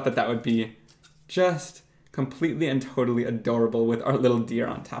 and I thought that that would be just completely and totally adorable with our little deer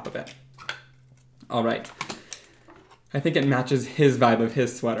on top of it. All right. I think it matches his vibe of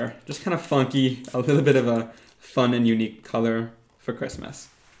his sweater. Just kind of funky, a little bit of a fun and unique color for Christmas.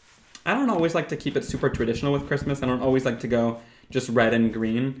 I don't always like to keep it super traditional with Christmas. I don't always like to go just red and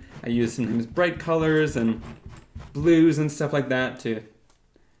green. I use sometimes bright colors and blues and stuff like that to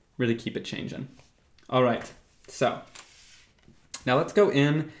really keep it changing. All right, so now let's go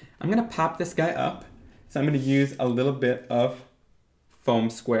in. I'm gonna pop this guy up. So I'm gonna use a little bit of foam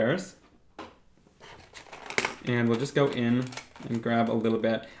squares. And we'll just go in and grab a little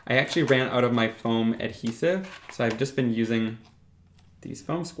bit. I actually ran out of my foam adhesive, so I've just been using these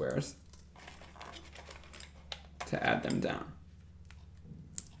foam squares to add them down.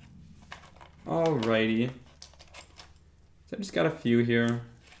 Alrighty. So I just got a few here.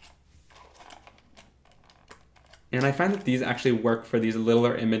 And I find that these actually work for these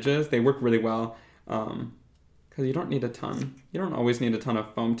littler images. They work really well because you don't need a ton. You don't always need a ton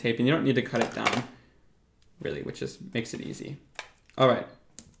of foam tape, and you don't need to cut it down, really, which just makes it easy. All right,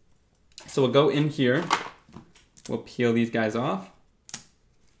 so we'll go in here. We'll peel these guys off.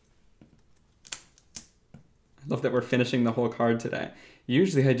 I love that we're finishing the whole card today.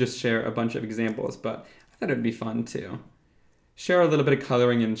 Usually I just share a bunch of examples, but I thought it would be fun to share a little bit of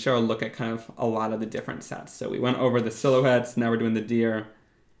coloring and share a look at kind of a lot of the different sets. So we went over the silhouettes, now we're doing the deer,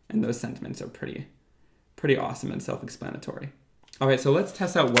 and those sentiments are pretty awesome and self-explanatory. All right, so let's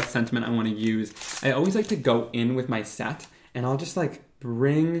test out what sentiment I want to use. I always like to go in with my set, and I'll just like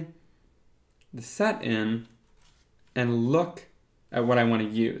bring the set in and look at what I want to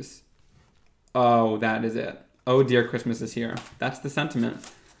use. Oh, that is it. Oh dear, Christmas is here. That's the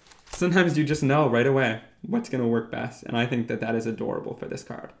sentiment. Sometimes you just know right away what's going to work best, and I think that that is adorable for this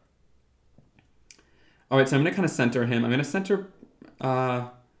card. All right, so I'm going to kind of center him. I'm going to center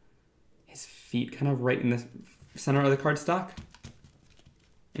his feet kind of right in the center of the cardstock.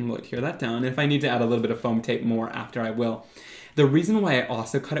 And we'll adhere that down. And if I need to add a little bit of foam tape more after, I will. The reason why I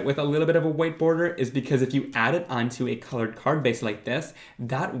also cut it with a little bit of a white border is because if you add it onto a colored card base like this,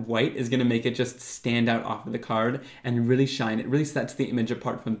 that white is going to make it just stand out off of the card and really shine. It really sets the image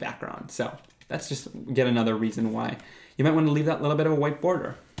apart from the background. So that's just yet another reason why you might want to leave that little bit of a white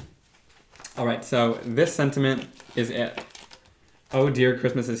border. All right, so this sentiment is it. Oh dear,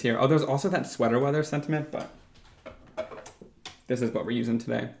 Christmas is here. Oh, there's also that sweater weather sentiment, but this is what we're using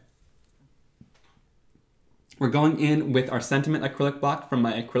today. We're going in with our sentiment acrylic block from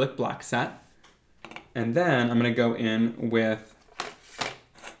my acrylic block set. And then I'm going to go in with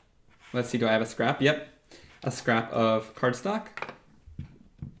Let's see, do I have a scrap? Yep, a scrap of cardstock.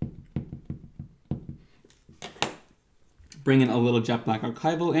 Bring in a little jet black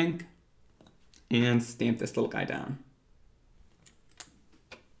archival ink and stamp this little guy down.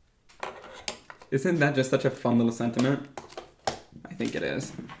 Isn't that just such a fun little sentiment? I think it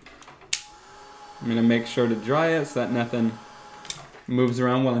is. I'm gonna make sure to dry it so that nothing moves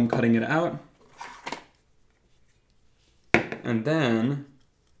around while I'm cutting it out. And then,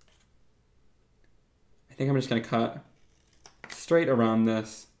 I think I'm just gonna cut straight around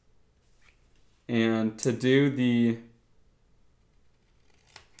this. And to do the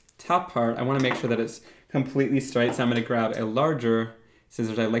top part, I wanna make sure that it's completely straight, so I'm gonna grab a larger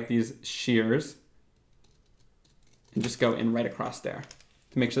scissors. I like these shears. And just go in right across there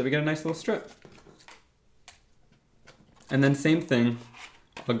to make sure that we get a nice little strip. And then same thing,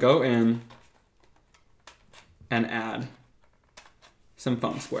 I'll go in and add some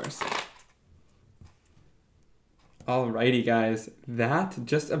foam squares. Alrighty guys, that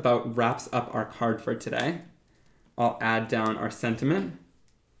just about wraps up our card for today. I'll add down our sentiment.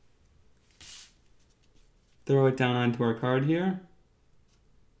 Throw it down onto our card here.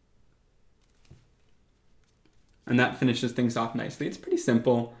 And that finishes things off nicely. It's pretty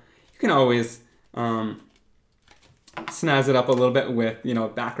simple. You can always snazz it up a little bit with, you know,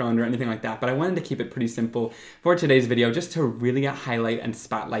 background or anything like that, but I wanted to keep it pretty simple for today's video just to really highlight and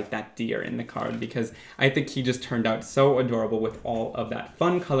spotlight that deer in the card, because I think he just turned out so adorable with all of that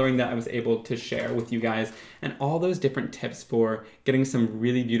fun coloring that I was able to share with you guys and all those different tips for getting some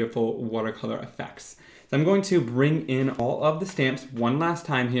really beautiful watercolor effects. So I'm going to bring in all of the stamps one last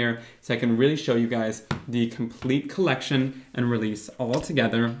time here so I can really show you guys the complete collection and release all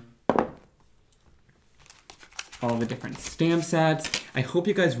together. All the different stamp sets. I hope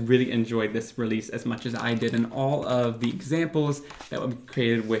you guys really enjoyed this release as much as I did and all of the examples that we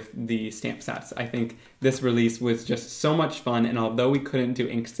created with the stamp sets. I think this release was just so much fun, and although we couldn't do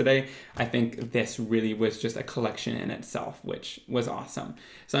inks today, I think this really was just a collection in itself, which was awesome.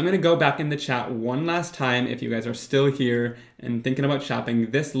 So I'm gonna go back in the chat one last time if you guys are still here and thinking about shopping.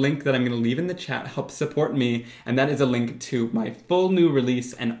 This link that I'm gonna leave in the chat helps support me, and that is a link to my full new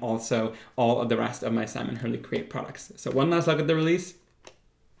release and also all of the rest of my Simon Hurley Create products. So one last look at the release.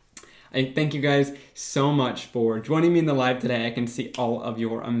 I thank you guys so much for joining me in the live today. I can see all of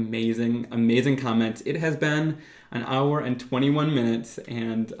your amazing, amazing comments. It has been an hour and 21 minutes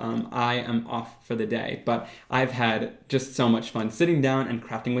and I am off for the day, but I've had just so much fun sitting down and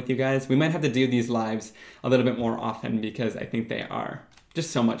crafting with you guys. We might have to do these lives a little bit more often because I think they are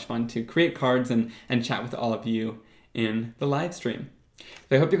just so much fun to create cards and chat with all of you in the live stream.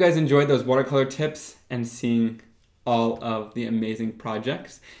 So I hope you guys enjoyed those watercolor tips and seeing all of the amazing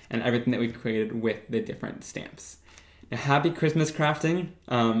projects and everything that we created with the different stamps. Now, happy Christmas crafting,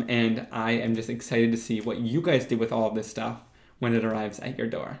 and I am just excited to see what you guys do with all of this stuff when it arrives at your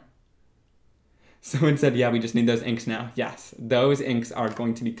door. Someone said, yeah, we just need those inks now. Yes, those inks are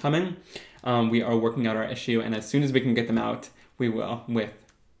going to be coming. We are working out our issue, and as soon as we can get them out, we will, with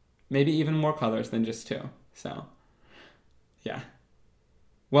maybe even more colors than just 2. So, yeah.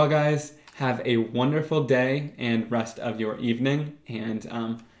 Well, guys, have a wonderful day and rest of your evening, and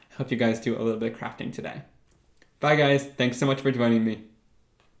hope you guys do a little bit of crafting today. Bye guys, thanks so much for joining me.